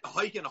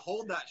 he can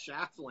hold that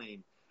shaft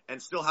lean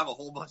and still have a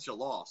whole bunch of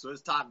loft. So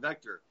his top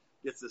vector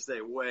gets to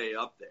stay way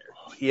up there.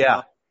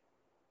 Yeah.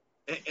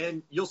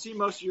 And you'll see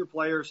most of your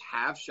players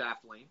have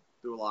shaft lean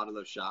through a lot of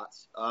those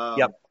shots.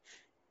 Yep.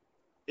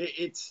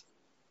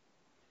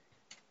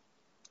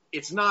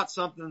 It's not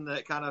something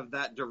that kind of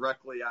that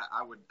directly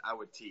I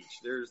would teach.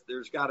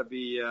 There's got to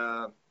be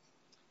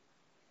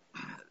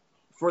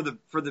for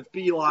the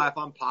B Life,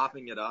 I'm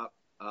popping it up.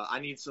 I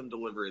need some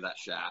delivery of that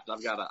shaft.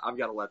 I've got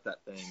to let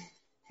that thing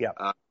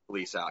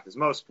release out, because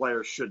most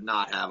players should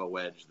not have a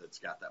wedge that's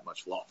got that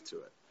much loft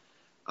to it.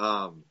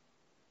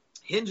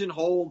 Hinge and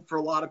hold for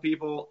a lot of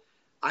people,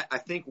 I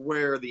think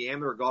where the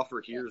amateur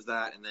golfer hears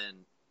that and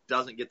then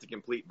doesn't get the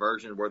complete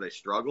version where they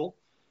struggle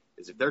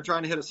is if they're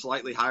trying to hit a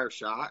slightly higher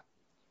shot.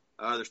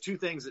 There's two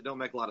things that don't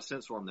make a lot of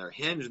sense for them. They're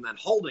hinge and then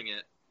holding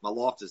it. My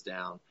loft is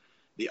down.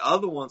 The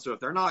other one, so if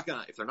they're not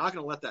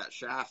gonna let that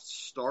shaft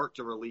start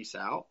to release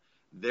out,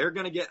 they're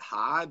gonna get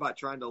high by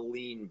trying to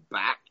lean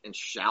back and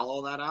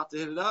shallow that out to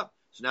hit it up.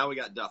 So now we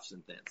got duffs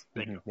and thins.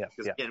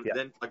 Because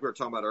then, like we were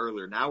talking about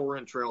earlier, now we're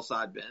in trail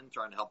side bend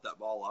trying to help that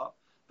ball up.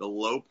 The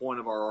low point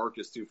of our arc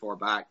is too far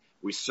back.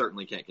 We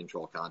certainly can't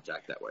control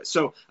contact that way.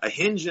 So a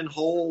hinge and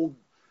hold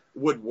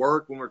would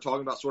work when we're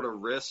talking about sort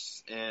of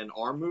wrists and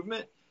arm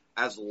movement,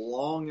 as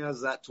long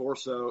as that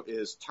torso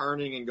is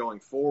turning and going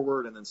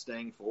forward and then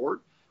staying forward.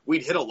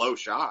 We'd hit a low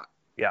shot.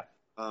 Yeah.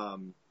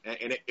 And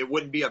it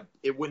wouldn't be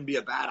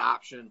a bad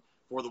option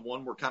for the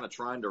one we're kind of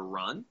trying to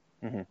run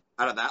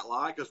out of that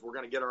lie, because we're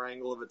going to get our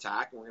angle of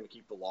attack and we're going to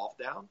keep the loft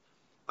down.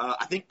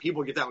 I think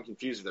people get that one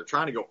confused. If they're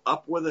trying to go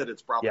up with it,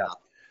 it's probably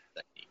not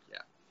the technique. Yeah.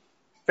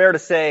 Fair to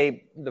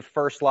say the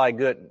first lie,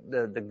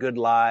 the good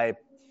lie,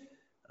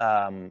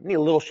 need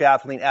a little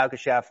shaft lean, adequate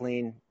shaft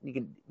lean.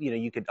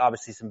 You could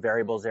obviously some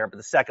variables there, but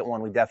the second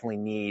one, we definitely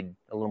need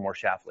a little more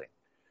shaft lean.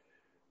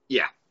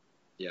 Yeah.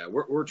 Yeah.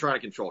 We're trying to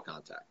control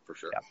contact for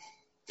sure.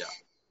 Yeah.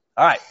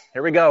 All right,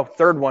 here we go.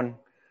 Third one.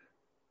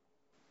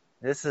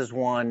 This is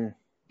one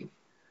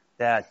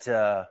that,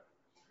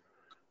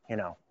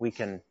 we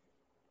can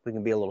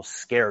be a little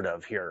scared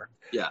of here.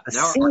 Yeah. The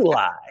Sea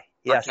Lie.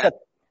 Yeah. It's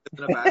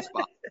in a bad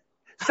spot.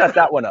 Set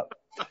that one up.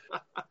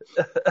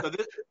 So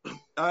this,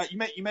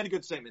 you made a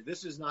good statement.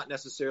 This is not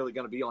necessarily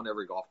going to be on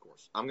every golf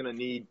course. I'm going to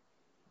need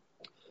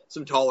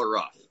some taller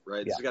rough,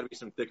 right? This has got to be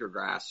some thicker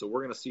grass. So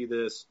we're going to see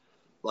this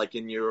like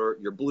in your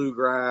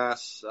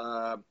bluegrass,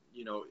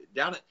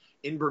 down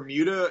in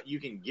Bermuda, you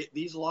can get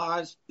these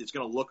lies. It's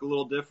going to look a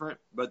little different,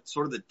 but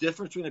sort of the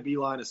difference between a B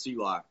lie and a C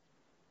lie,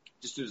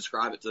 just to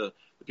describe it to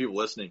the people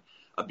listening.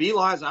 A B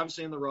lie is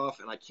obviously in the rough,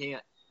 and I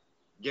can't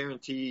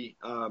guarantee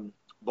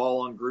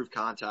ball on groove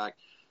contact,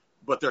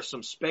 but there's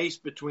some space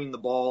between the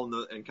ball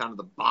and kind of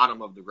the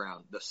bottom of the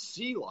ground. The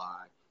C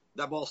lie,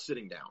 that ball's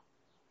sitting down.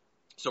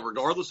 So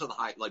regardless of the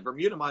height, like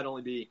Bermuda might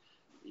only be,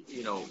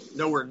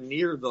 nowhere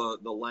near the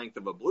length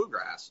of a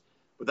bluegrass,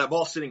 but that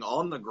ball sitting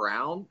on the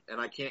ground and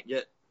I can't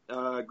get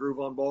groove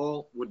on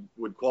ball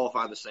would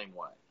qualify the same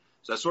way.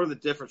 So that's sort of the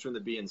difference between the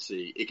B and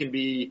C. It can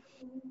be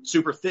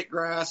super thick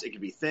grass. It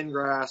can be thin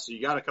grass. So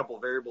you got a couple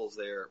of variables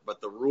there,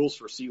 but the rules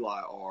for C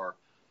lie are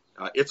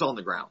it's on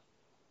the ground,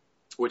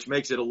 which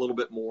makes it a little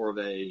bit more of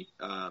a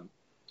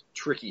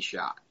tricky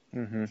shot.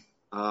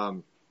 Mm-hmm.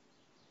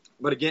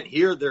 But again,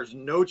 here there's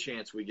no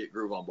chance we get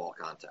groove on ball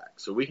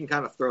contact, so we can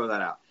kind of throw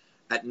that out.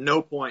 At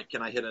no point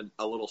can I hit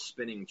a little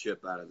spinning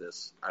chip out of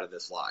this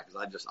lie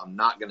because I'm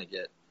not going to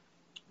get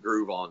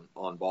groove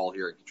on ball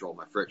here and control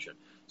my friction.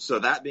 So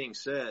that being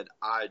said,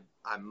 I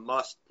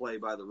must play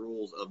by the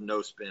rules of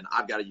no spin.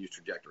 I've got to use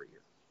trajectory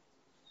here.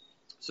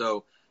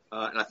 So,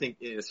 and I think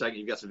in a second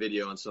you've got some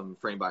video and some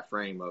frame by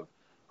frame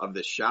of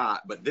this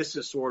shot, but this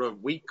is sort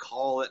of, we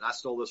call it, and I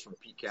stole this from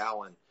Pete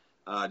Cowan,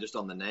 just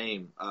on the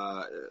name,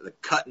 the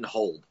cut and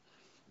hold.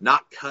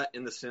 Not cut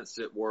in the sense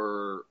that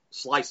we're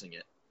slicing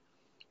it.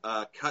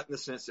 Cut in the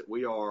sense that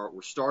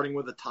we're starting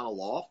with a tunnel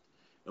loft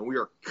and we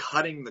are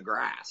cutting the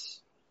grass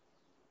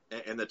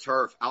and the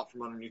turf out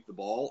from underneath the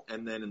ball.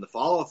 And then in the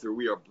follow through,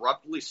 we are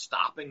abruptly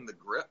stopping the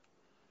grip.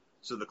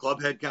 So the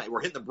club head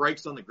we're hitting the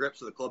brakes on the grip.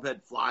 So the club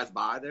head flies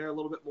by there a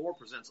little bit more,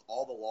 presents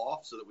all the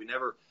loft so that we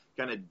never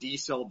kind of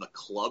decel the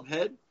club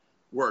head.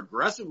 We're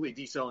aggressively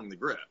decelling the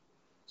grip.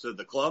 So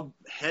the club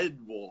head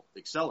will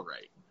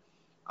accelerate.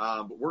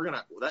 But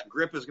that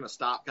grip is going to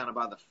stop kind of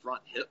by the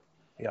front hip.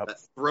 Yep.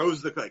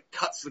 That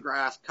cuts the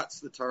grass,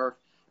 cuts the turf,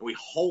 and we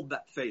hold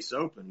that face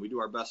open. We do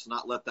our best to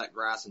not let that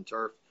grass and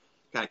turf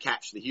kind of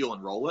catch the heel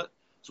and roll it.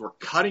 So we're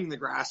cutting the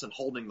grass and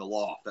holding the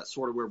loft. That's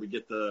sort of where we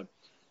get the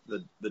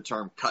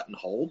term cut and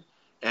hold.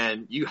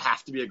 And you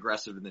have to be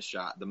aggressive in this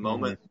shot. The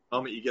moment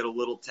you get a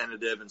little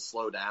tentative and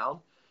slow down,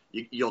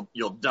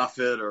 you'll duff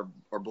it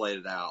or blade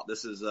it out.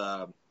 This is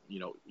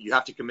you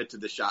have to commit to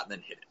this shot and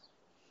then hit it.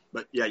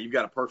 But yeah, you've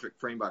got a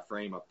perfect frame by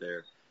frame up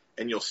there,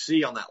 and you'll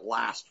see on that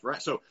last frame.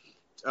 So,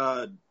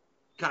 kind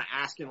of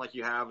asking like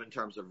you have in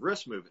terms of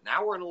wrist movement.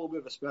 Now we're in a little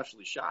bit of a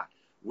specialty shot.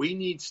 We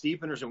need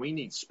steepeners and we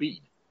need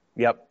speed.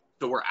 Yep.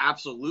 So we're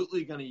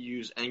absolutely going to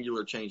use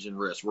angular change in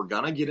wrist. We're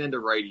going to get into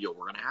radial.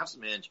 We're going to have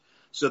some hinge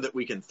so that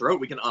we can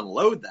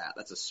unload that.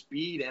 That's a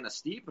speed and a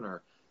steepener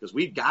because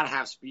we've got to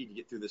have speed to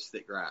get through this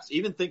thick grass.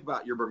 Even think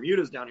about your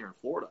Bermudas down here in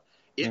Florida.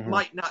 It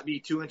might not be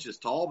 2 inches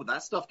tall, but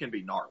that stuff can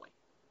be gnarly.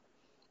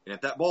 And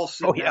if that ball's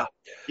sitting down,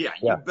 you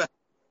bet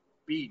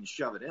speed and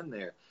shove it in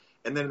there.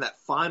 And then in that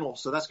final,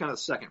 so that's kind of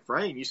the second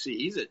frame, you see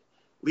he's at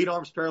lead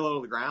arms parallel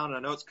to the ground. And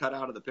I know it's cut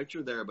out of the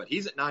picture there, but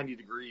he's at 90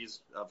 degrees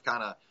of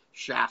kind of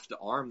shaft to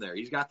arm there.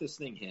 He's got this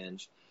thing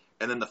hinged.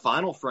 And then the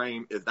final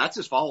frame, that's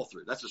his follow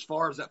through. That's as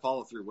far as that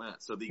follow through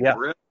went. So the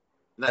grip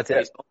in that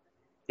case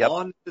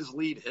on his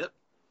lead hip,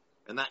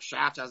 and that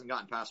shaft hasn't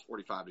gotten past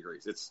 45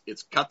 degrees.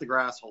 It's cut the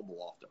grass, hold the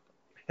loft open.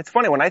 It's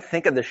funny, when I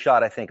think of this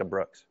shot, I think of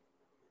Brooks.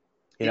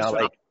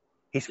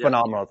 He's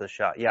phenomenal at this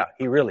shot. Yeah,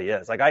 he really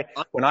is.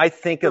 When I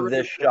think of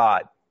this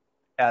shot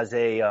as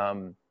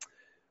a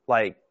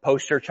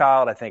poster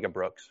child, I think of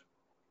Brooks.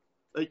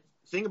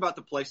 Think about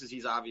the places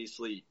he's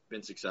obviously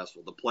been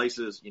successful. The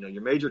places,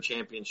 your major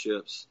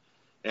championships,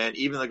 and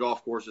even the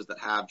golf courses that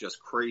have just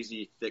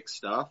crazy thick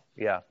stuff.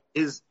 Yeah.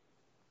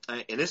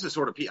 And this is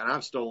sort of Pete, and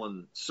I've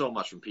stolen so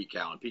much from Pete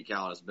Cowan. Pete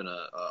Cowan has been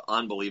an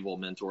unbelievable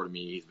mentor to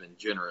me. He's been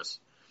generous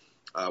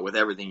with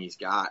everything he's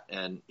got,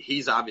 and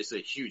he's obviously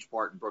a huge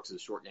part in Brooks'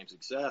 short game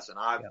success.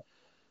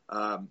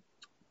 And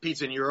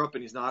Pete's in Europe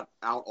and he's not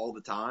out all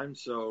the time,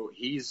 so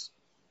he's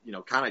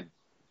kind of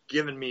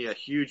given me a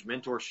huge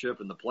mentorship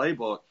in the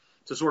playbook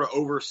to sort of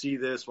oversee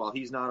this while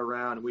he's not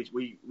around. And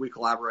we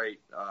collaborate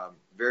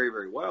very,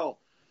 very well,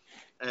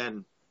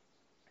 and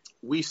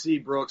we see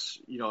Brooks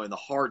in the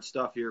hard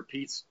stuff here.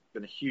 Pete's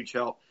been a huge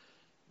help.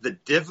 The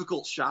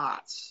difficult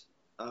shots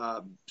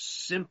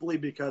simply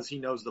because he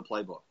knows the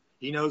playbook.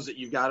 He knows that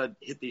you've got to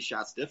hit these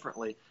shots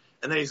differently.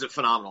 And then he's a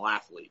phenomenal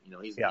athlete.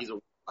 He's a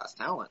world-class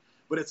talent.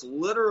 But it's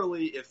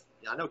literally,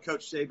 I know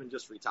Coach Saban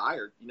just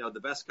retired, the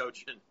best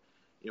coach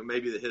in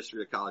maybe the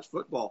history of college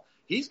football.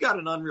 He's got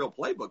an unreal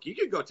playbook. You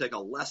could go take a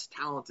less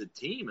talented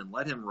team and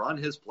let him run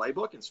his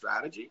playbook and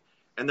strategy,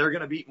 and they're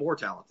going to beat more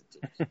talented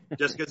teams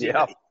just because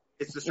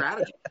it's the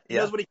strategy. He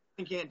knows what he can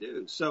and can't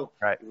do. So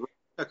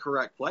a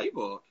correct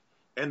playbook,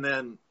 and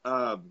then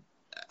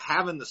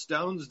having the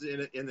stones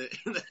in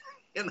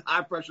the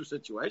high pressure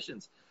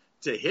situations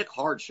to hit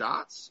hard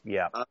shots.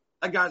 Yeah.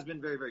 That guy's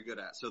been very, very good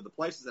at. So the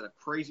places that have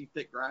crazy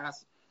thick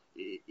grass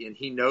and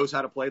he knows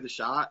how to play the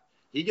shot,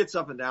 he gets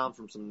up and down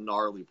from some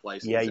gnarly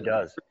places. Yeah, he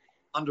does.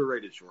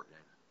 Underrated short game.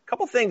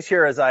 couple things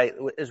here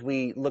as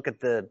we look at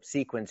the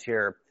sequence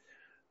here.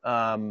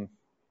 One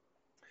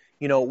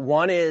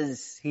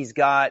is he's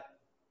got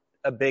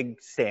a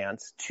big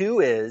stance. Two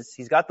is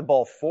he's got the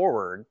ball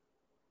forward.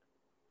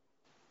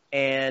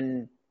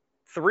 And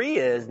three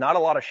is not a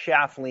lot of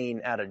shaft lean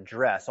at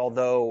address,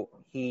 although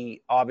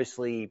he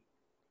obviously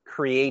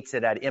creates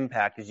it at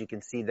impact, as you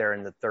can see there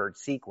in the third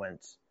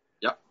sequence.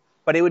 Yep.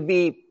 But it would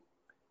be,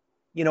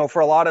 for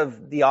a lot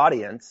of the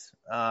audience,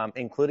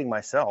 including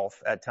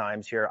myself at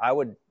times here, I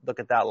would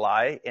look at that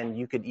lie and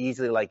you could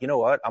easily I'm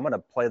going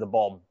to play the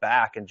ball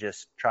back and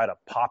just try to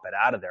pop it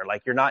out of there.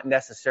 Like, you're not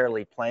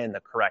necessarily playing the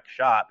correct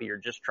shot, but you're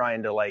just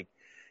trying to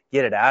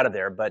get it out of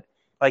there. But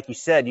like you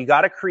said, you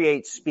got to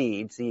create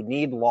speed. So you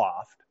need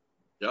loft.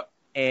 Yep.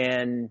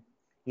 And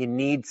you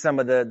need some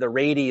of the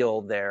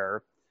radial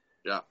there.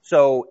 Yeah.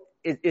 So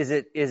is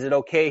it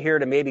okay here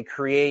to maybe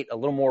create a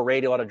little more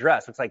radial at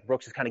address? Looks like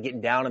Brooks is kind of getting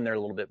down in there a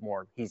little bit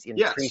more. He's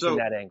increasing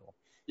that angle.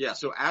 Yeah.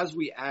 So as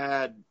we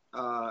add,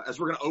 as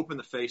we're going to open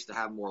the face to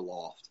have more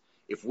loft,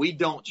 if we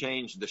don't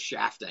change the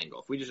shaft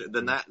angle,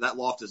 then that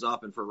loft is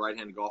up, and for a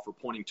right-handed golfer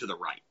pointing to the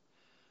right.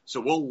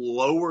 So we'll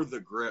lower the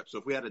grip. So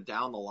if we had a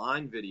down the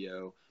line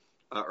video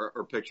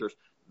or pictures,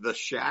 the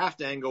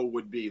shaft angle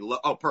would be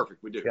oh,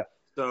 perfect. We do. Yeah.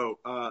 So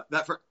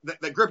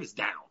that grip is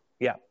down.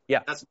 Yeah, yeah.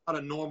 That's not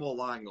a normal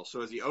line angle.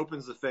 So as he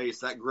opens the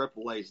face, that grip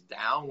lays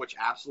down, which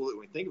absolutely,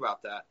 when you think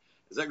about that,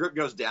 as that grip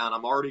goes down,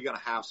 I'm already going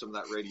to have some of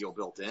that radial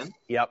built in.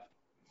 Yep.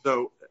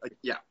 So,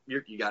 you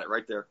got it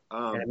right there.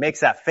 And it makes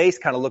that face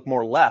kind of look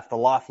more left, the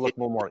loft look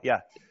more,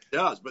 yeah. It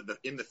does, but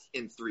in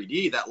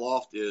 3D, that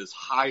loft is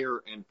higher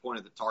and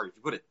pointed at the target. If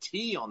you put a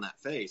T on that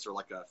face, or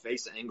like a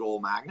face angle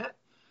magnet,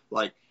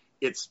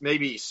 it's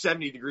maybe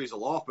 70 degrees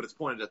aloft, but it's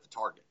pointed at the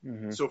target.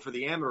 Mm-hmm. So for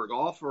the amateur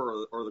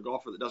golfer or the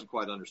golfer that doesn't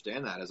quite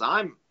understand that, as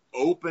I'm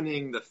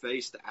opening the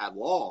face to add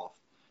loft,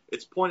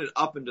 it's pointed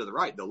up and to the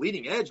right. The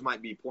leading edge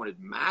might be pointed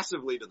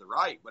massively to the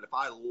right, but if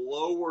I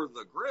lower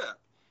the grip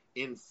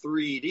in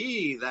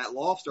 3D, that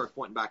loft starts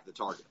pointing back to the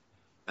target.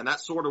 And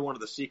that's sort of one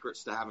of the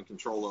secrets to having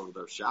control over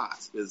those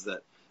shots, is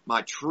that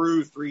my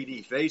true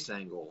 3D face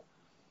angle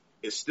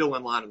is still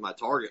in line with my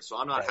target. So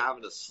I'm not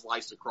having to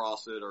slice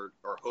across it or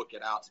hook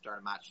it out to try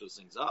to match those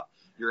things up.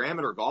 Your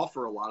amateur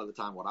golfer, a lot of the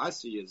time, what I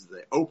see is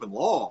they open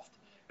loft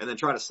and then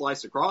try to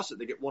slice across it.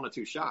 They get one or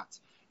two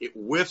shots. It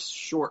whiffs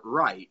short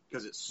right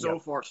because it's so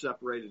far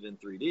separated in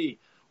 3D,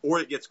 or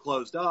it gets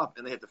closed up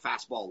and they hit the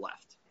fastball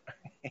left.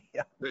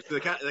 Yeah. So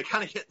they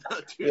kind of get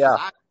the two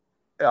sides.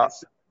 Yeah.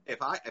 So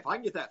if I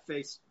can get that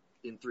face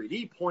in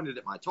 3D pointed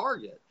at my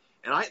target,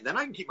 and then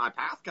I can keep my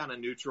path kind of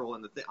neutral,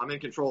 and I'm in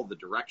control of the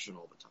direction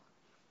all the time.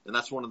 And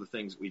that's one of the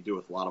things that we do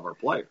with a lot of our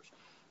players.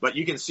 But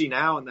you can see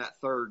now in that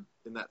third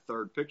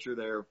picture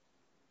there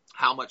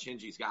how much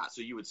hinge he's got.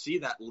 So you would see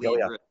that lead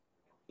grip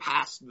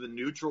past the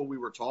neutral we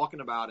were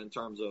talking about in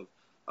terms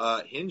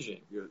of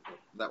hinging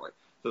that way.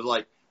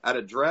 So at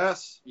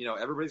address,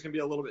 everybody's going to be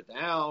a little bit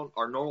down.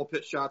 Our normal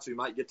pitch shots, we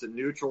might get to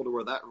neutral to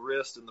where that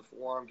wrist and the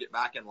forearm get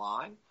back in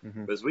line.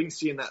 Mm-hmm. But as we can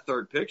see in that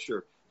third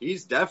picture,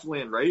 he's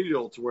definitely in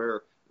radial to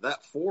where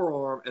that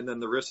forearm and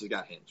then the wrist has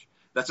got hinge.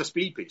 That's a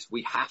speed piece.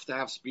 We have to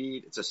have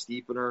speed. It's a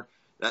steepener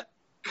that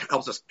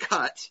helps us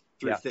cut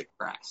through thick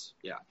grass.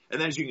 Yeah.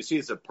 And then as you can see,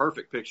 it's a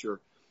perfect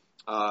picture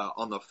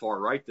on the far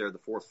right there, the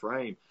fourth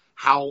frame,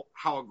 how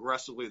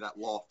aggressively that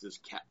loft is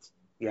kept.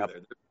 Yeah.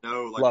 There's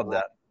no love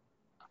that.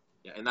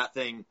 Yeah. And that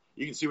thing,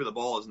 you can see where the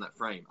ball is in that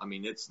frame. I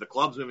mean, the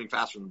club's moving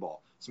faster than the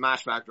ball.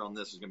 Smash factor on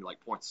this is going to be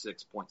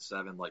 0.6,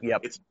 0.7.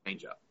 It's a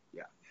change up.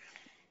 Yeah.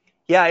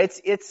 Yeah.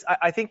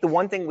 I think the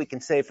one thing we can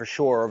say for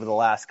sure over the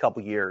last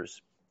couple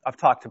years, I've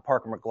talked to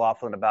Parker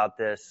McLaughlin about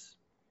this,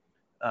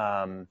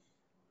 and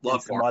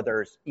some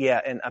others.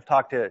 Yeah, and I've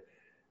talked to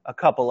a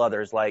couple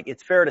others.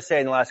 It's fair to say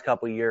in the last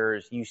couple of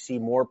years, you see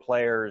more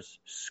players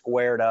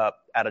squared up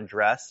at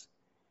address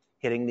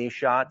hitting these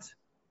shots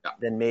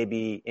than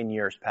maybe in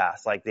years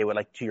past. They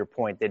would, to your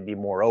point, they'd be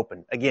more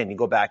open. Again, you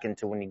go back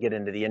into when you get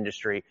into the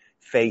industry,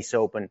 face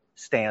open,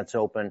 stance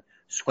open,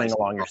 swing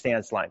along your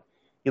stance line.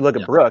 You look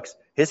at Brooks,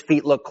 his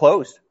feet look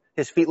closed.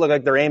 His feet look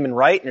like they're aiming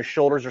right and his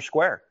shoulders are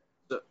square.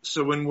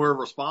 So when we're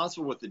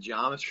responsible with the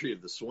geometry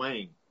of the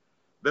swing,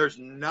 there's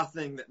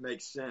nothing that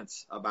makes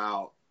sense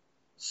about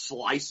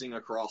slicing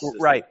across this.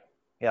 Right.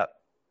 Yeah.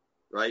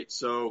 Right.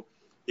 So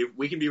if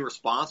we can be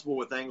responsible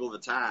with angle of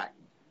attack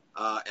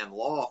and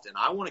loft, and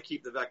I want to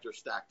keep the vector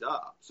stacked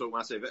up. So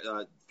when I say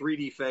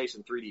 3D face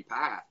and 3D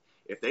path,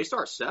 if they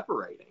start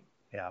separating,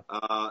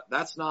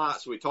 that's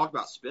not. So we talked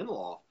about spin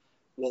loft.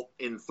 Well,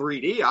 in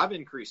 3D, I've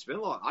increased spin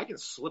loft. I can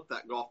slip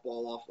that golf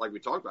ball off like we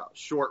talked about,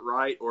 short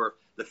right, or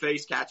the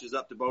face catches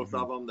up to both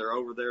of them. They're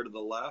over there to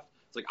the left.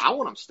 It's I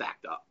want them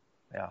stacked up.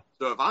 Yeah.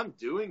 So if I'm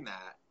doing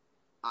that,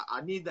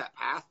 I need that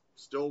path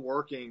still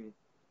working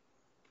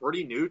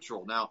pretty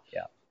neutral. Now,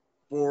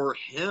 for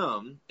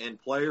him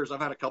and players,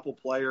 I've had a couple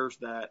players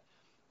that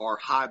are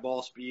high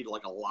ball speed,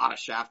 a lot of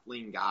shaft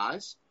lean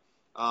guys.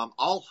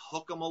 I'll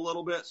hook them a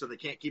little bit so they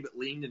can't keep it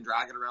leaned and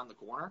drag it around the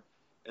corner.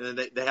 And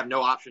then they have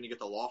no option to get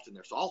the loft in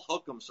there. So I'll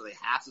hook them so they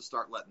have to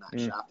start letting that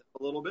shaft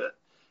a little bit.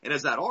 And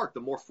as that arc,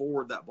 the more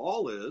forward that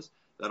ball is,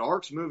 that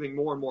arc's moving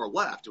more and more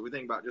left. If we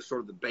think about just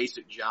sort of the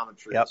basic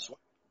geometry of the swing,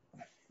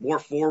 more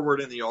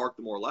forward in the arc,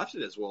 the more left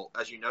it is. Well,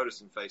 as you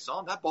notice in face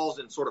on, that ball's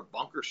in sort of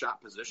bunker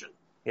shot position.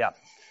 Yeah.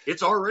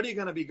 It's already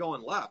going to be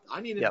going left.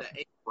 I need it to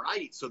aim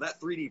right so that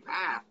 3D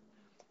path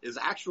is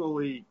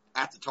actually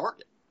at the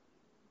target.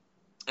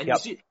 And you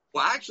see,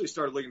 well, I actually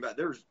started looking back.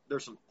 There's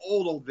some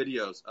old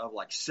videos of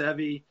like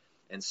Seve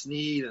and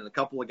Snead and a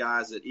couple of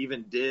guys that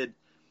even did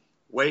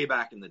way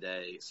back in the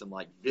day some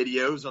like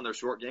videos on their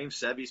short game,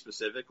 Seve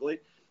specifically.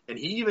 And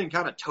he even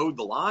kind of towed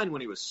the line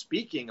when he was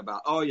speaking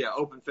about, oh yeah,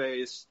 open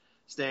face,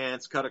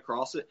 stance, cut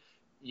across it.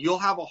 You'll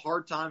have a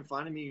hard time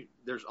finding me.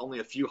 There's only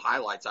a few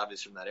highlights,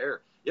 obviously, from that era.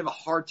 You have a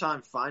hard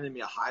time finding me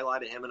a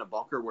highlight of him in a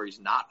bunker where he's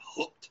not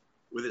hooked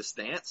with his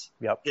stance.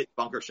 Hit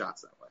bunker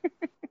shots that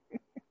way.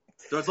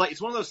 So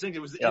it's one of those things.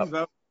 It was the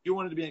info. You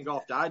wanted to be in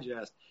Golf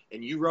Digest,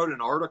 and you wrote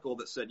an article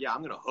that said, "Yeah, I'm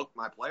going to hook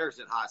my players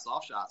at high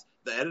soft shots."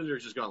 The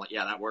editor's just going like,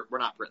 "Yeah, we're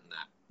not printing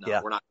that.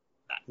 No, we're not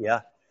printing that."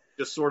 Yeah.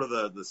 Just sort of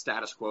the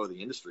status quo of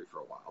the industry for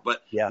a while.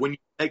 But when you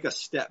take a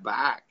step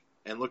back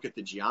and look at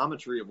the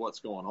geometry of what's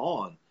going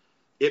on,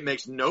 it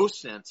makes no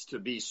sense to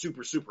be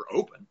super, super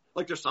open.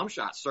 Like there's some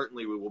shots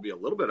certainly we will be a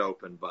little bit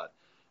open, but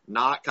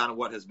not kind of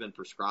what has been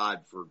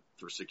prescribed for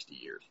 60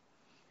 years.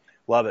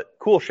 Love it.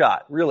 Cool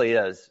shot. Really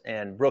is.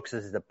 And Brooks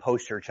is the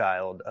poster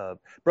child of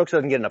Brooks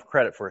doesn't get enough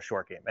credit for a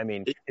short game. I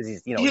mean, because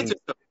he's, he hits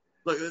it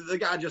look, the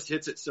guy just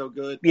hits it so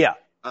good. Yeah.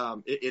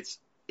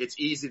 It's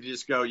easy to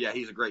just go, yeah,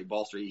 he's a great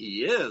ballster.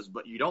 He is,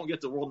 but you don't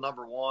get to world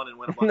number one and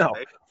win a bunch of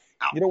majors.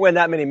 You don't win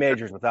that many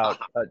majors without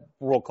a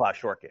world-class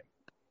short game.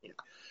 Yeah.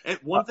 And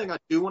one thing I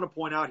do want to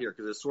point out here,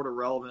 because it's sort of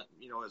relevant,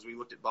 as we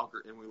looked at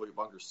bunker and we look at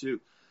bunkers too,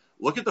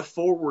 look at the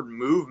forward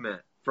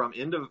movement from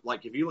end of,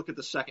 like if you look at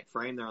the second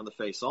frame there on the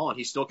face on,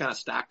 he's still kind of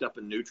stacked up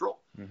in neutral.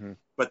 Mm-hmm.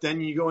 But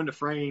then you go into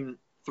frame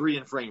 3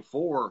 and frame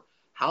 4,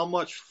 how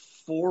much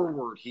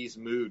forward he's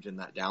moved in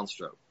that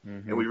downstroke.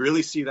 Mm-hmm. And we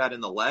really see that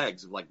in the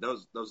legs. Like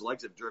those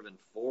legs have driven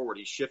forward.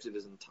 He shifted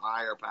his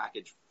entire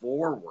package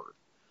forward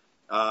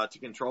to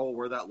control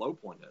where that low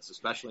point is,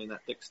 especially in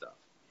that thick stuff.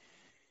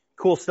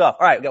 Cool stuff.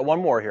 All right, we got one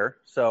more here.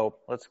 So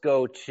let's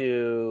go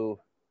to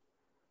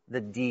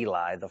the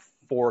D-Lie, the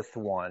fourth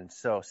one.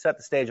 So set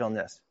the stage on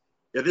this.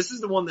 Yeah, this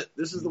is the one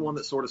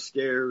that sort of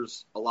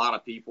scares a lot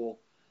of people.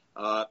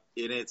 And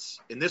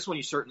this one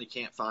you certainly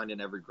can't find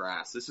in every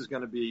grass. This is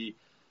going to be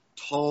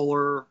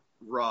taller,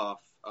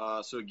 rough.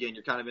 So again,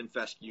 you're kind of in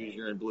fescues,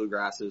 you're in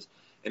bluegrasses,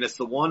 and it's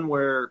the one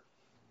where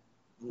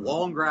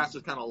long grass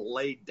is kind of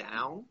laid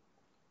down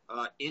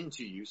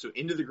into you, so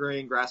into the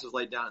green, grass is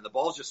laid down, and the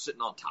ball's just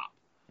sitting on top.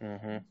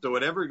 Mm-hmm. So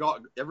when every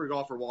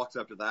golfer walks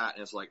up to that,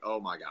 and it's like, oh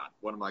my God,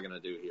 what am I going to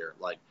do here?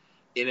 Like,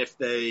 and if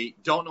they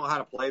don't know how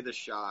to play this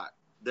shot,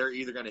 they're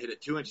either going to hit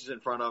it 2 inches in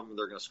front of them, or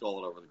they're going to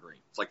skull it over the green.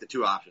 It's like the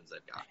two options they've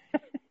got.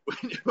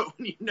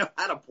 When you know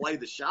how to play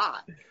the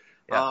shot,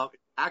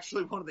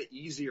 actually one of the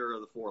easier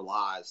of the 4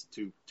 lies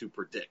to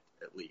predict,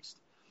 at least.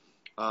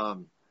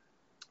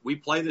 We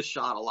play this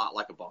shot a lot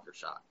like a bunker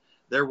shot.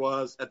 There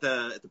was at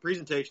the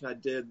presentation I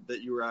did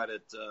that you were at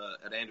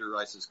Andrew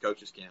Rice's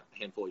coaches camp a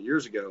handful of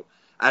years ago.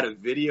 I had a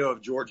video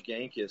of George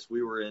Gankis.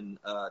 We were in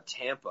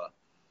Tampa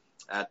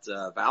at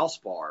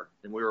Valspar,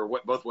 and we were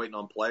both waiting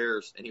on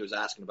players, and he was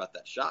asking about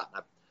that shot.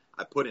 And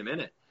I put him in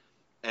it,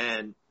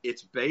 and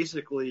it's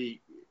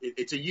basically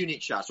it's a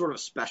unique shot, sort of a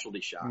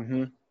specialty shot.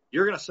 Mm-hmm.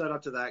 You're going to set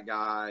up to that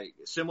guy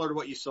similar to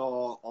what you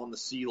saw on the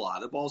C-Lie.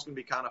 The ball's going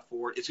to be kind of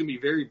forward. It's going to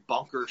be very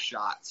bunker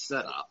shot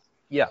setup.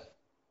 Yeah.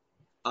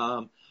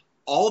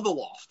 All the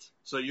loft.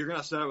 So you're going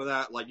to set up with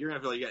that. Like you're going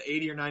to feel like you got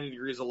 80 or 90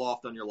 degrees of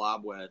loft on your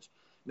lob wedge.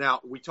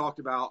 Now, we talked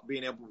about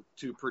being able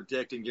to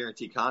predict and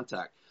guarantee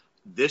contact.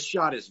 This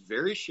shot is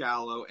very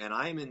shallow, and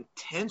I am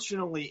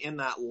intentionally in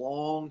that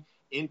long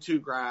into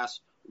grass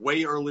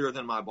way earlier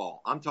than my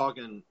ball. I'm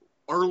talking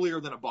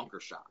earlier than a bunker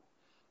shot.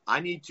 I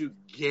need to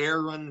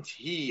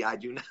guarantee I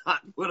do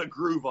not put a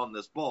groove on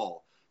this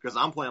ball because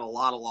I'm playing a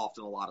lot of loft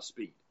and a lot of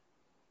speed,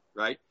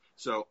 right?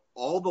 So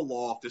all the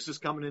loft, this is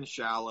coming in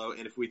shallow.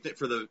 And if we think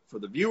for the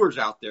viewers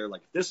out there,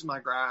 like if this is my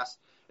grass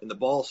and the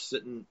ball's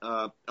sitting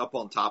up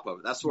on top of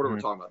it, that's sort of what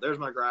we're talking about. There's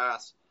my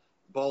grass,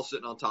 ball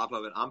sitting on top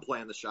of it. I'm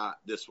playing the shot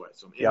this way.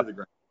 So I'm into the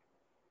ground.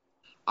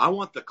 I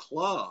want the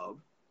club,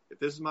 if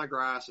this is my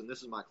grass and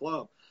this is my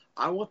club,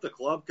 I want the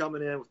club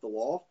coming in with the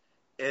loft,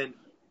 and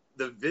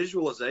the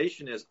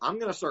visualization is I'm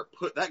going to start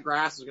that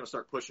grass is going to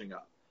start pushing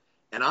up,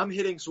 and I'm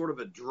hitting sort of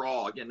a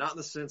draw again, not in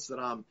the sense that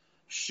I'm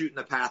shooting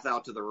the path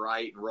out to the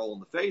right and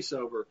rolling the face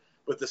over,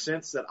 but the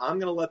sense that I'm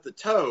going to let the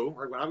toe,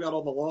 or when I've got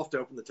all the loft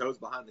open, the toe's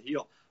behind the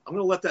heel, I'm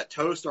going to let that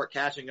toe start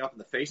catching up, and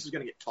the face is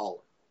going to get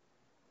taller.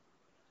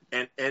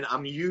 And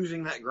I'm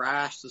using that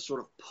grass to sort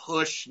of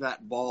push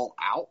that ball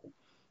out.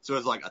 So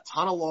it's like a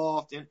ton of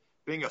loft and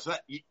bingo. So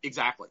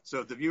exactly. So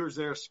if the viewers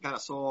there kind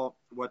of saw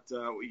what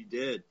you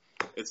did,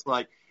 it's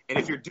like, and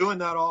if you're doing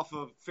that off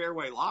of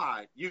fairway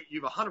lie,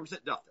 you've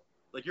 100% duffed it.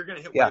 Like you're going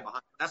to hit way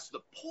behind. That's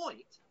the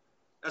point.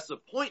 That's the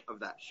point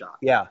of that shot.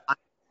 Yeah. I'm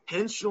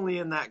intentionally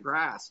in that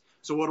grass.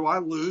 So what do I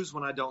lose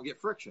when I don't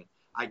get friction?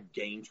 I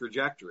gain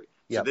trajectory.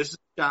 Yep. So this is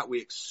a shot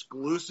we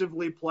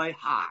exclusively play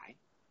high.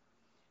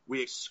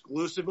 We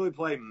exclusively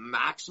play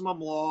maximum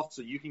loft,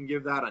 so you can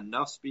give that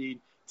enough speed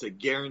to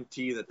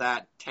guarantee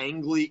that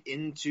tangly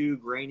into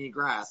grainy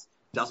grass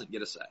doesn't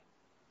get a say.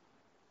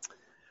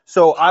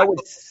 So I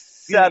would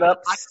set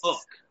up high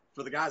hook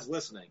for the guys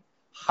listening.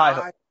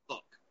 High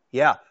hook.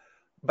 Yeah,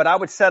 but I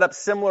would set up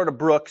similar to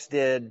Brooks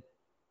did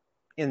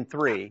in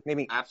 3,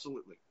 maybe.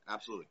 Absolutely.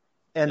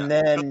 And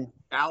then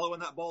shallow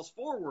and that ball's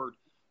forward.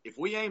 If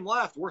we aim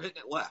left, we're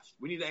hitting it left.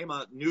 We need to aim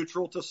a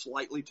neutral to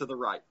slightly to the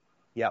right.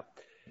 Yep.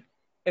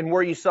 And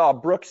where you saw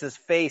Brooks's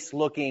face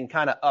looking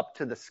kind of up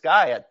to the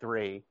sky at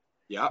 3,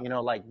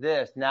 like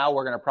this, now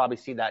we're going to probably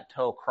see that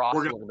toe cross a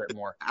little bit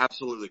more.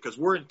 Absolutely, because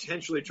we're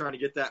intentionally trying to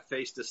get that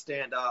face to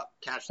stand up,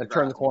 catch the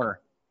turn the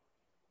corner.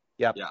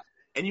 Yep. Yeah.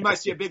 And you might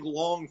see a big,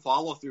 long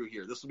follow-through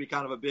here. This will be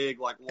kind of a big,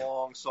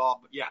 long,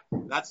 soft. But, yeah,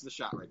 that's the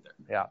shot right there.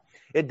 Yeah.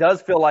 It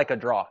does feel like a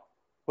draw,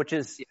 which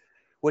is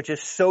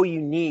so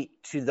unique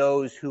to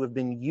those who have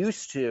been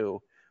used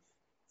to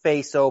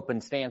face open,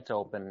 stance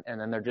open,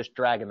 and then they're just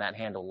dragging that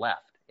handle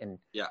left. And,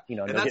 they're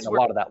getting a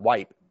lot of that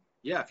wipe.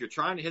 Yeah, if you're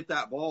trying to hit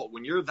that ball,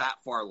 when you're that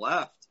far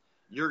left,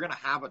 you're going to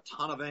have a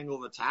ton of angle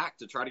of attack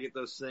to try to get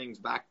those things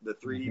back, the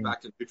 3D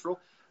back to neutral.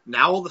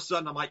 Now all of a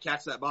sudden I might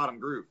catch that bottom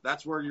groove.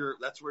 That's where your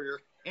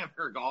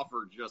amateur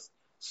golfer just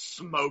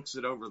smokes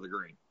it over the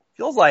green.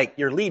 Feels like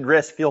your lead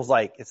wrist feels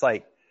like it's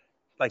like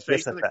this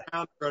Facing the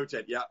ground,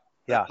 rotate. Yeah.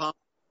 Yeah. The pump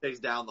stays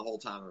down the whole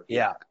time.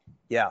 Yeah.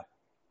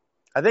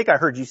 I think I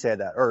heard you say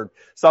that, or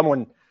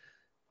someone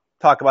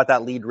talk about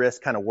that lead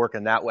wrist kind of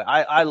working that way.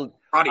 I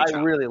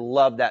really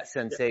love that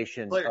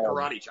sensation. Play a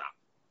karate chop.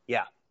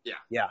 Yeah.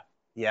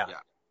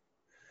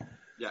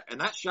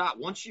 And that shot,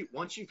 once you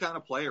kind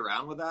of play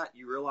around with that,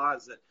 you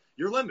realize that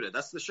you're limited.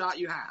 That's the shot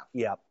you have.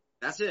 Yeah.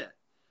 That's it.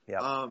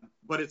 Yeah.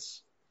 But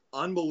it's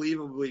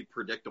unbelievably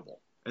predictable.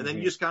 And then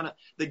you just kind of,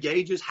 the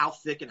gauge is how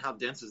thick and how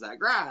dense is that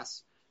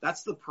grass.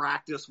 That's the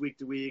practice week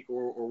to week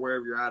or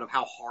wherever you're at of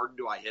how hard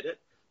do I hit it.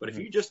 But if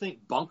you just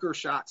think bunker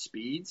shot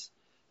speeds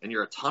and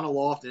you're a ton of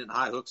loft and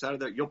high hooks out of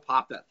there, you'll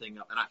pop that thing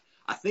up. And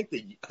I think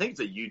it's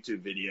a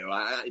YouTube video.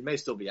 It may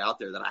still be out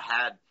there that I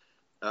had,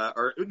 I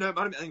think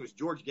it was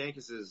George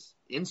Gankis's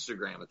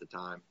Instagram at the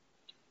time,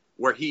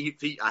 where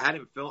I had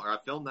him I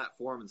filmed that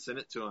for him and sent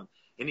it to him,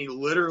 and he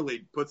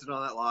literally puts it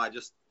on that lie,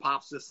 just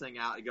pops this thing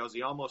out. He goes,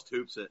 he almost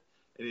hoops it,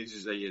 and he's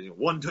just saying,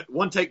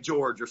 one take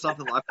George or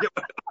something like that.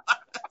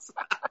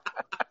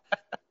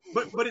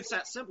 But it's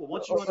that simple.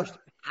 Once you understand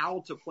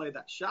how to play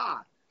that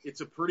shot,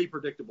 it's a pretty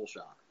predictable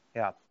shot.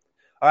 Yeah.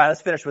 All right,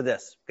 let's finish with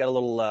this. Got a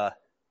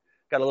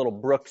little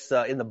Brooks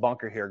in the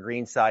bunker here,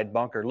 green side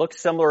bunker.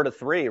 Looks similar to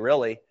 3,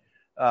 really.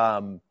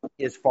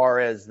 As far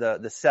as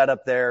the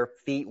setup there,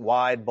 feet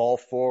wide, ball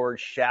forward,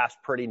 shafts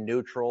pretty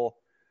neutral,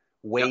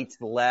 weights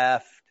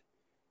left.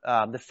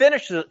 The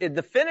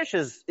finish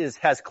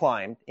has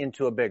climbed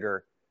into a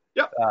bigger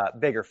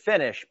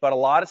finish, but a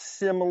lot of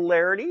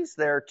similarities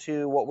there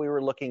to what we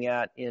were looking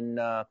at in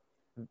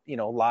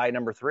lie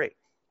number 3.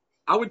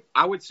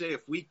 I would say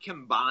if we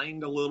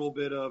combined a little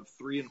bit of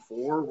 3 and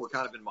 4, we're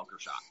kind of in bunker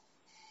shot.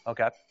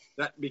 Okay.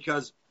 That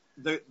because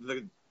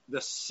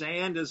the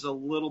sand is a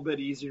little bit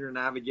easier to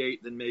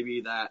navigate than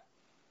maybe that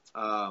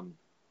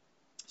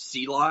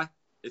sea lie.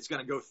 It's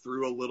going to go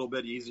through a little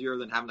bit easier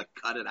than having to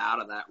cut it out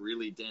of that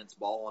really dense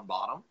ball on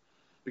bottom,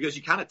 because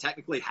you kind of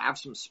technically have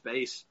some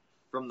space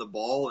from the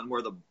ball and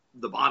where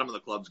the bottom of the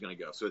club's going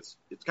to go. So it's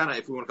kind of,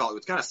 if we want to call it,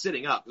 it's kind of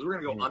sitting up because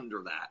we're going to go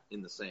under that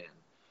in the sand.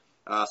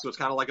 So it's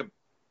kind of like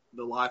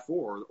the lie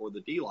 4 or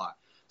the D lie.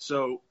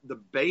 So the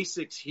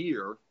basics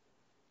here,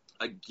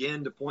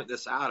 again, to point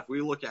this out, if we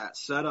look at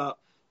setup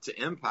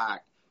to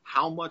impact,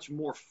 how much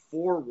more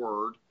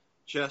forward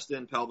chest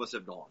and pelvis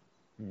have gone.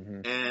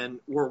 Mm-hmm. And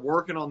we're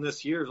working on this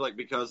here,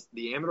 because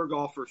the amateur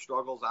golfer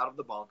struggles out of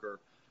the bunker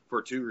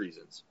for 2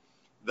 reasons.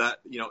 That,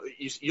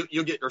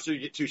 you'll get, or so you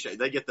get 2 shades.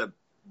 They get the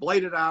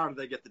bladed out or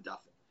they get the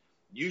duffing.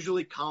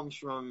 Usually comes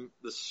from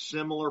the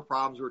similar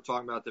problems we were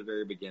talking about at the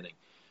very beginning.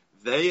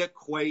 They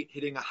equate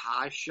hitting a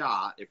high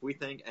shot, if we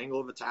think angle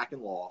of attack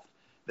and loft,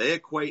 they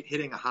equate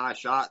hitting a high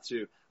shot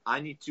to, I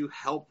need to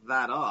help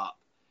that up,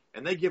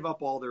 and they give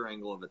up all their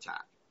angle of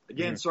attack.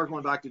 Again,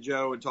 circling back to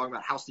Joe and talking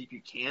about how steep you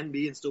can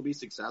be and still be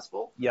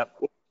successful. Yep.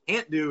 What you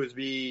can't do is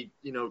be,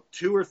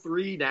 2 or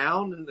 3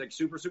 down and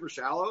super, super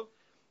shallow.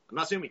 I'm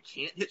not saying we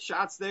can't hit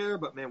shots there,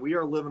 but man, we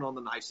are living on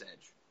the nice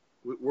edge.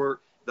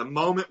 The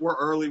moment we're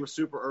early, we're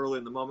super early,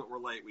 and the moment we're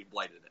late, we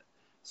bladed it.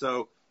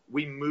 So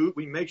we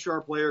make sure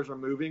our players are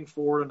moving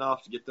forward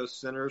enough to get those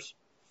centers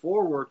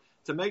forward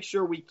to make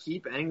sure we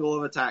keep angle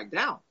of attack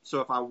down.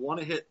 So if I want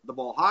to hit the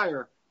ball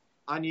higher,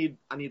 I need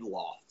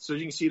loft. So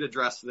you can see it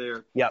addressed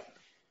there. Yep.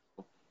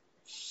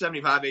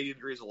 75, 80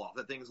 degrees of loft.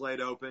 That thing's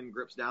laid open,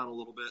 grips down a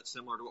little bit,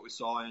 similar to what we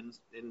saw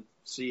in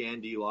C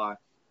and D lie.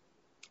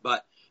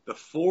 But the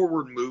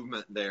forward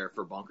movement there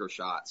for bunker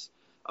shots.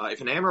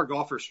 If an amateur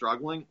golfer is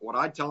struggling, what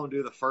I'd tell them to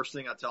do, the first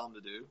thing I tell them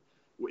to do,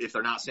 if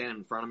they're not standing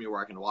in front of me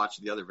where I can watch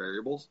the other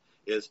variables,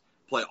 is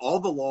play all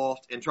the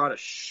loft and try to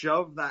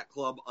shove that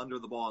club under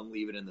the ball and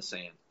leave it in the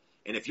sand.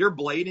 And if you're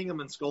blading them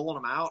and sculling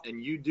them out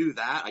and you do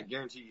that, I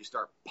guarantee you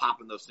start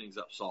popping those things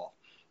up soft.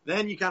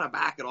 Then you kind of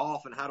back it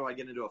off and how do I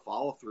get into a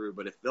follow through?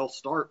 But if they'll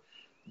start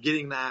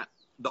getting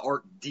the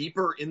arc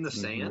deeper in the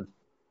sand,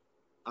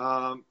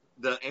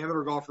 the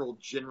amateur golfer will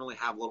generally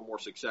have a little more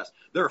success.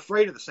 They're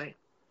afraid of the sand.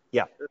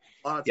 Yeah.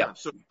 A lot of times.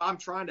 So if I'm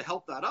trying to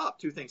help that up,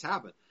 two things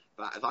happen.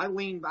 If I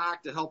lean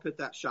back to help hit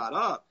that shot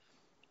up,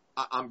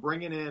 I'm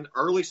bringing in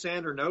early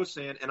sand or no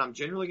sand, and I'm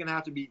generally going to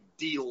have to be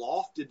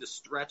de-lofted to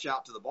stretch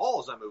out to the ball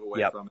as I move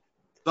away from it.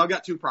 So I've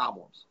got two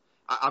problems.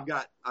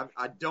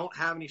 I don't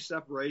have any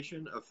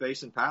separation of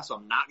face and pass, so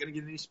I'm not going to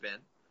get any spin.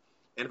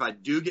 And if I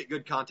do get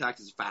good contact,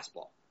 it's a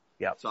fastball.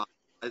 Yeah. So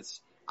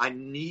I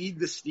need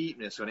the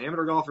steepness. When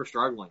amateur golfers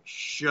struggling,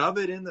 shove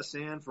it in the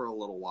sand for a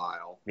little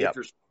while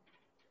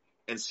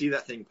and see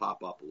that thing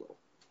pop up a little.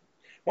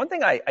 One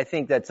thing I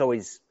think that's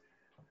always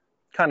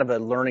kind of a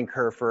learning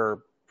curve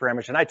for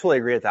amateurs, and I totally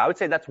agree with that. I would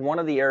say that's one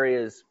of the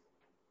areas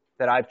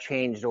that I've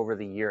changed over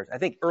the years. I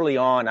think early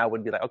on I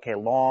would be like, okay,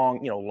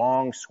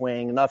 long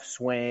swing, enough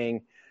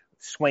swing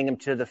them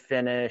to the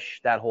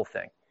finish, that whole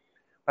thing.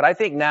 But I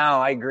think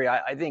now I agree.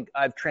 I think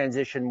I've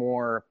transitioned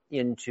more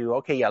into,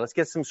 okay, yeah, let's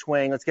get some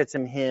swing, let's get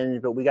some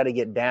hinge, but we got to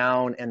get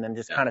down and then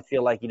just kind of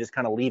feel like you just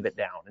kind of leave it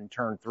down and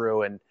turn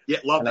through. And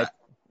love that.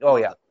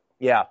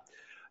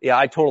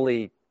 I'm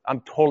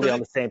totally on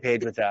the same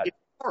page with that.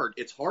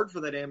 It's hard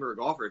for that amateur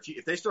golfer.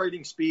 If they start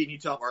eating speed and you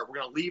tell them, all right, we're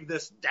going to leave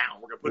this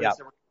down, we're going to put this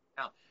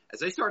down. As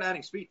they start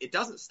adding speed, it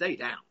doesn't stay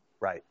down.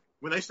 Right.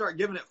 When they start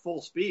giving it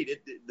full speed,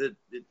 the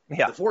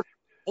force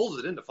pulls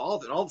it into follow,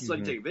 and all of a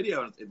sudden you take a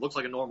video and it looks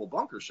like a normal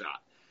bunker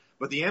shot.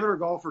 But the amateur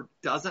golfer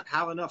doesn't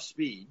have enough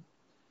speed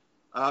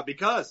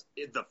because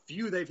the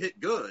few they've hit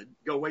good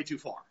go way too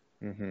far.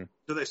 Mm-hmm.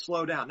 So they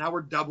slow down. Now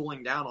we're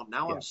doubling down on.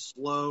 Now I'm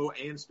slow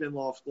and spin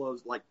loft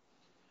slows. Like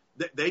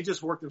they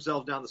just work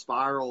themselves down the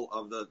spiral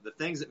of the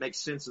things that make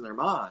sense in their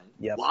mind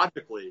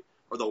logically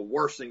are the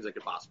worst things they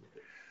could possibly do.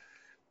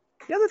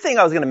 The other thing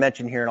I was going to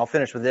mention here, and I'll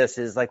finish with this,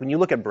 is like when you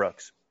look at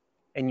Brooks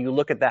and you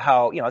look at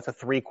how, it's a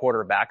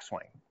 3/4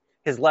 backswing.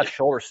 His left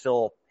shoulder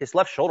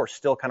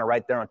still kind of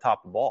right there on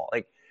top of the ball.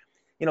 Like,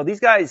 these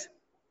guys,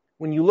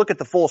 when you look at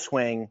the full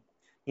swing,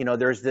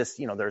 there's this,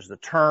 there's the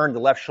turn,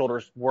 the left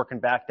shoulder's working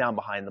back down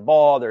behind the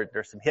ball.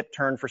 There's some hip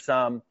turn for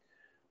some,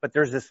 but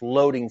there's this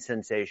loading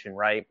sensation,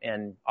 right?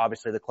 And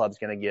obviously the club's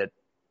going to get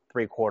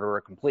 3/4 or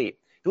complete.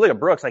 If you look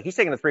at Brooks, like he's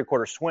taking a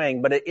 3/4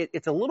 swing, but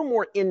it's a little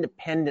more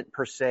independent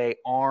per se,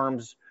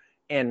 arms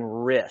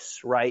and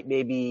wrists, right?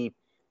 Maybe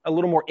a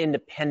little more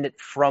independent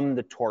from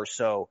the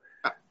torso,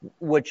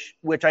 which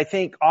I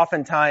think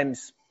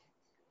oftentimes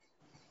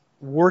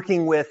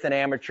working with an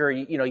amateur,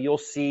 you'll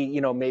see,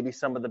 maybe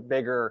some of the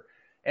bigger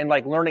and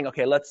like learning,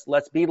 okay,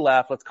 let's be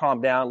left, let's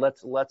calm down,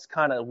 let's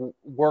kind of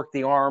work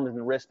the arms and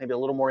the wrists maybe a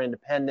little more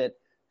independent,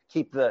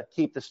 keep the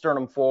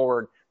sternum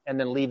forward, and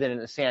then leave it in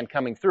the sand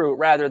coming through,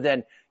 rather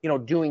than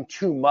doing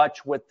too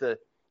much with the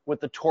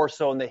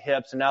torso and the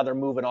hips, and now they're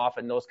moving off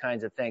and those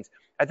kinds of things.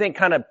 I think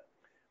kind of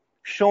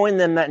showing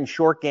them that in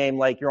short game,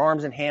 like your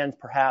arms and hands,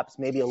 perhaps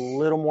maybe a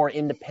little more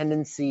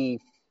independency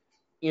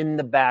in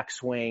the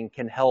backswing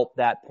can help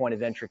that point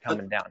of entry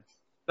coming down.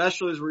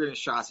 Especially as we're getting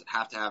shots that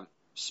have to have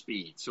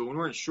speed. So when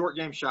we're in short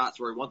game shots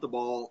where we want the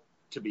ball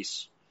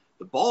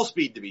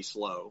speed to be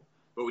slow,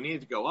 but we need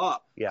it to go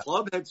up,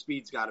 club head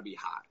speed's got to be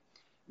high.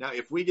 Now,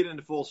 if we get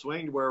into full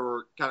swing where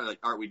we're kind of like,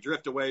 all right, we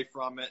drift away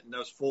from it and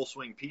those full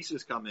swing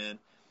pieces come in,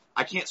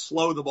 I can't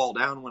slow the ball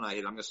down when I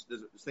hit.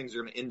 Things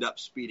are going to end up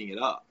speeding it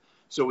up.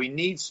 So we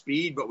need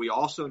speed, but we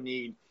also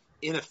need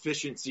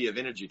inefficiency of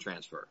energy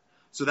transfer.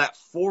 So that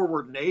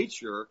forward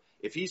nature,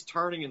 if he's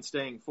turning and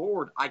staying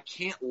forward, I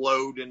can't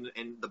load and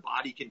the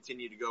body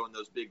continue to go in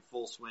those big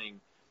full swing.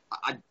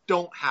 I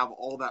don't have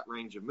all that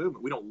range of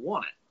movement. We don't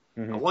want it.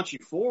 Mm-hmm. I want you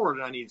forward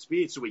and I need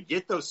speed. So we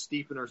get those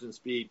steepeners in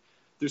speed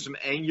through some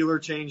angular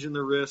change in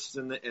the wrists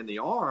and the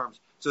arms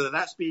so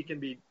that speed can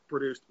be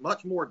produced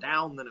much more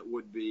down than it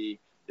would be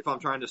if I'm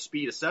trying to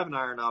speed a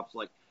 7-iron up.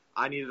 Like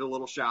I need it a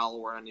little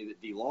shallower. I need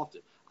it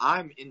de-lofted.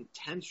 I'm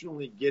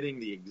intentionally getting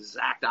the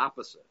exact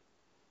opposite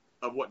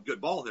of what good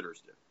ball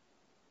hitters do.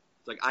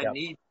 It's like I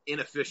need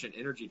inefficient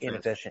energy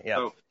transfer.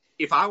 So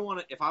if I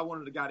wanted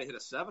a guy to hit a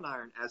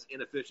 7-iron as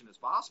inefficient as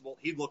possible,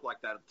 he'd look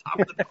like that at the top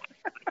of the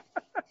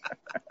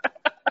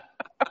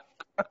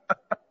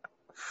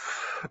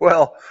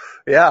Well,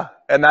 yeah,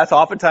 and that's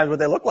oftentimes what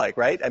they look like,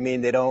 right? I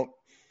mean, they don't.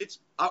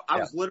 I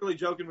was literally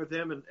joking with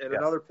him and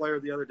another player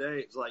the other day.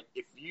 It's like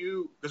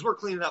because we're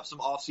cleaning up some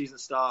off-season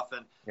stuff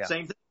and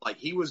same thing. Like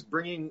he was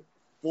bringing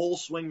full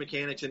swing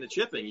mechanics into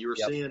chipping. You were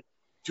seeing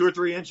 2 or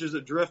 3 inches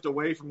of drift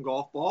away from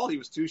golf ball. He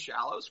was too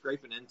shallow,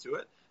 scraping into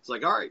it. It's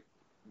like, all right,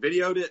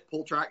 videoed it,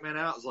 pull TrackMan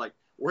out. It's like,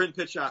 we're hitting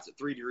pitch shots at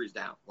 3 degrees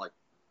down. Like,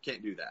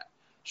 can't do that.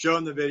 Show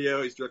him the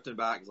video. He's drifting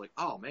back. He's like,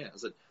 oh, man. I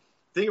said,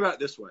 think about it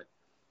this way.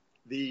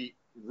 The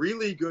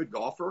really good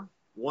golfer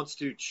wants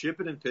to chip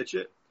it and pitch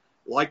it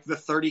like the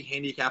 30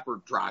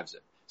 handicapper drives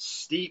it.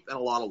 Steep and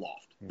a lot of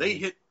loft. Mm-hmm. They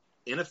hit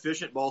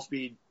inefficient ball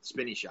speed,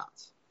 spinny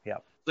shots. Yeah.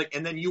 Like,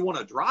 and then you want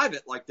to drive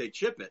it like they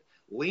chip it.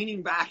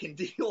 leaning back and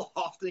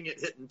de-lofting it,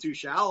 hitting too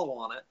shallow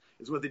on it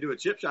is what they do with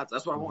chip shots.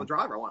 That's what I want with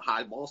driver. I want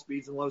high ball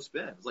speeds and low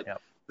spin. It's like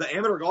the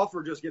amateur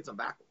golfer just gets them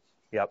backwards.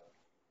 Yep.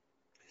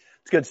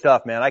 It's good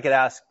stuff, man. I could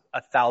ask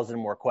 1,000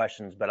 more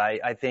questions, but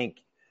I think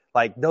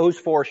like those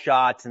 4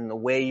 shots and the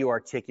way you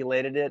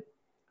articulated it,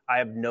 I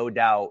have no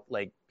doubt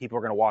like people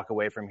are going to walk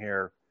away from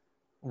here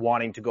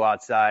wanting to go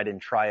outside and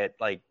try it.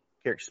 Like,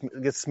 here,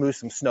 get smooth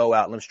some snow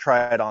out and let's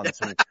try it on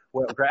some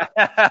grass.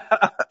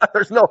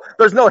 There's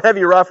no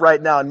heavy rough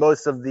right now in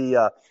most of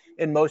the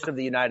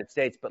United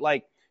States, but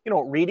like, you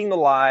know, reading the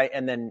lie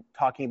and then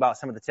talking about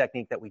some of the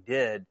technique that we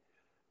did,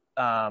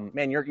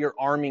 man, you're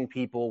arming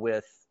people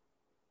with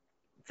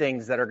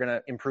things that are going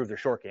to improve their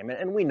short game.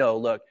 And we know,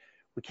 look,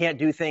 we can't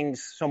do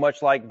things so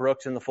much like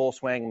Brooks in the full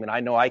swing. I mean, I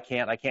know I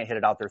can't hit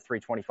it out there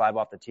 325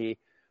 off the tee.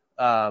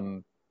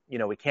 You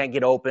know, we can't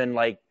get open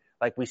like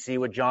we see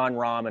with John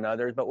Rahm and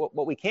others. But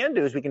what we can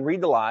do is we can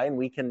read the lie and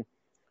we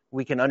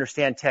can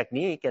understand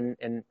technique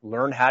and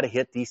learn how to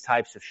hit these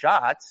types of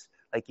shots.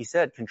 Like you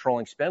said,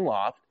 controlling spin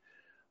loft.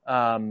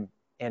 And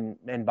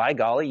by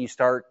golly, you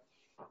start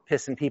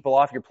pissing people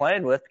off you're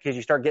playing with because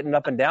you start getting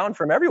up and down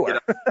from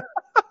everywhere.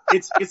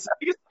 It's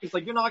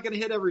like you're not going to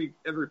hit every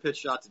pitch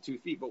shot to 2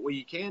 feet, but what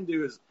you can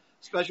do is,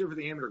 especially for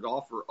the amateur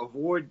golfer,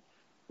 avoid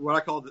what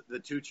I call the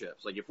 2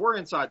 chips. Like if we're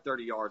inside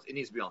 30 yards, it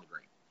needs to be on the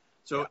green.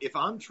 So if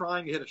I'm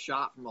trying to hit a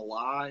shot from a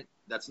lie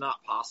that's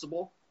not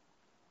possible,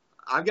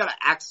 I've got to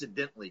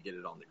accidentally get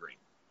it on the green.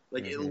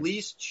 Like at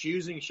least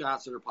choosing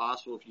shots that are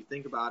possible. If you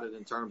think about it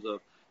in terms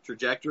of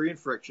trajectory and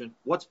friction,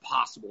 what's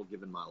possible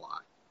given my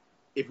lie?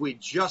 If we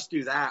just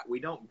do that, we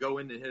don't go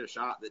in and hit a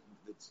shot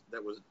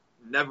that was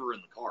never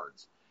in the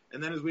cards.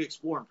 And then as we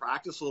explore and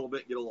practice a little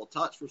bit, get a little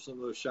touch for some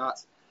of those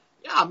shots,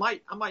 yeah, I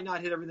might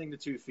not hit everything to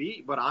 2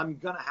 feet, but I'm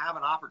going to have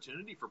an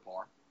opportunity for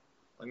par.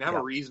 I'm going to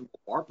have a reasonable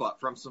par putt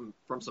from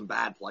some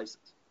bad places.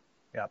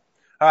 Yeah.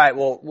 All right.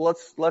 Well,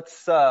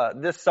 let's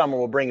this summer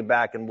we'll bring it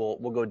back and we'll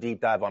go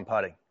deep dive on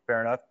putting.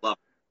 Fair enough? Love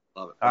it.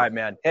 All right,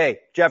 man. Hey,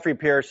 Jeffrey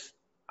Pierce,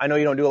 I know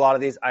you don't do a lot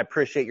of these. I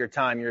appreciate your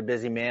time. You're a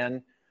busy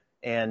man.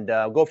 And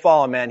go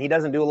follow him, man. He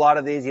doesn't do a lot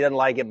of these. He doesn't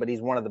like it, but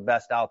he's one of the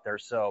best out there.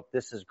 So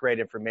this is great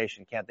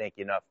information. Can't thank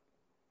you enough.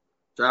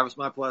 Travis,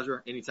 my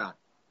pleasure. Anytime.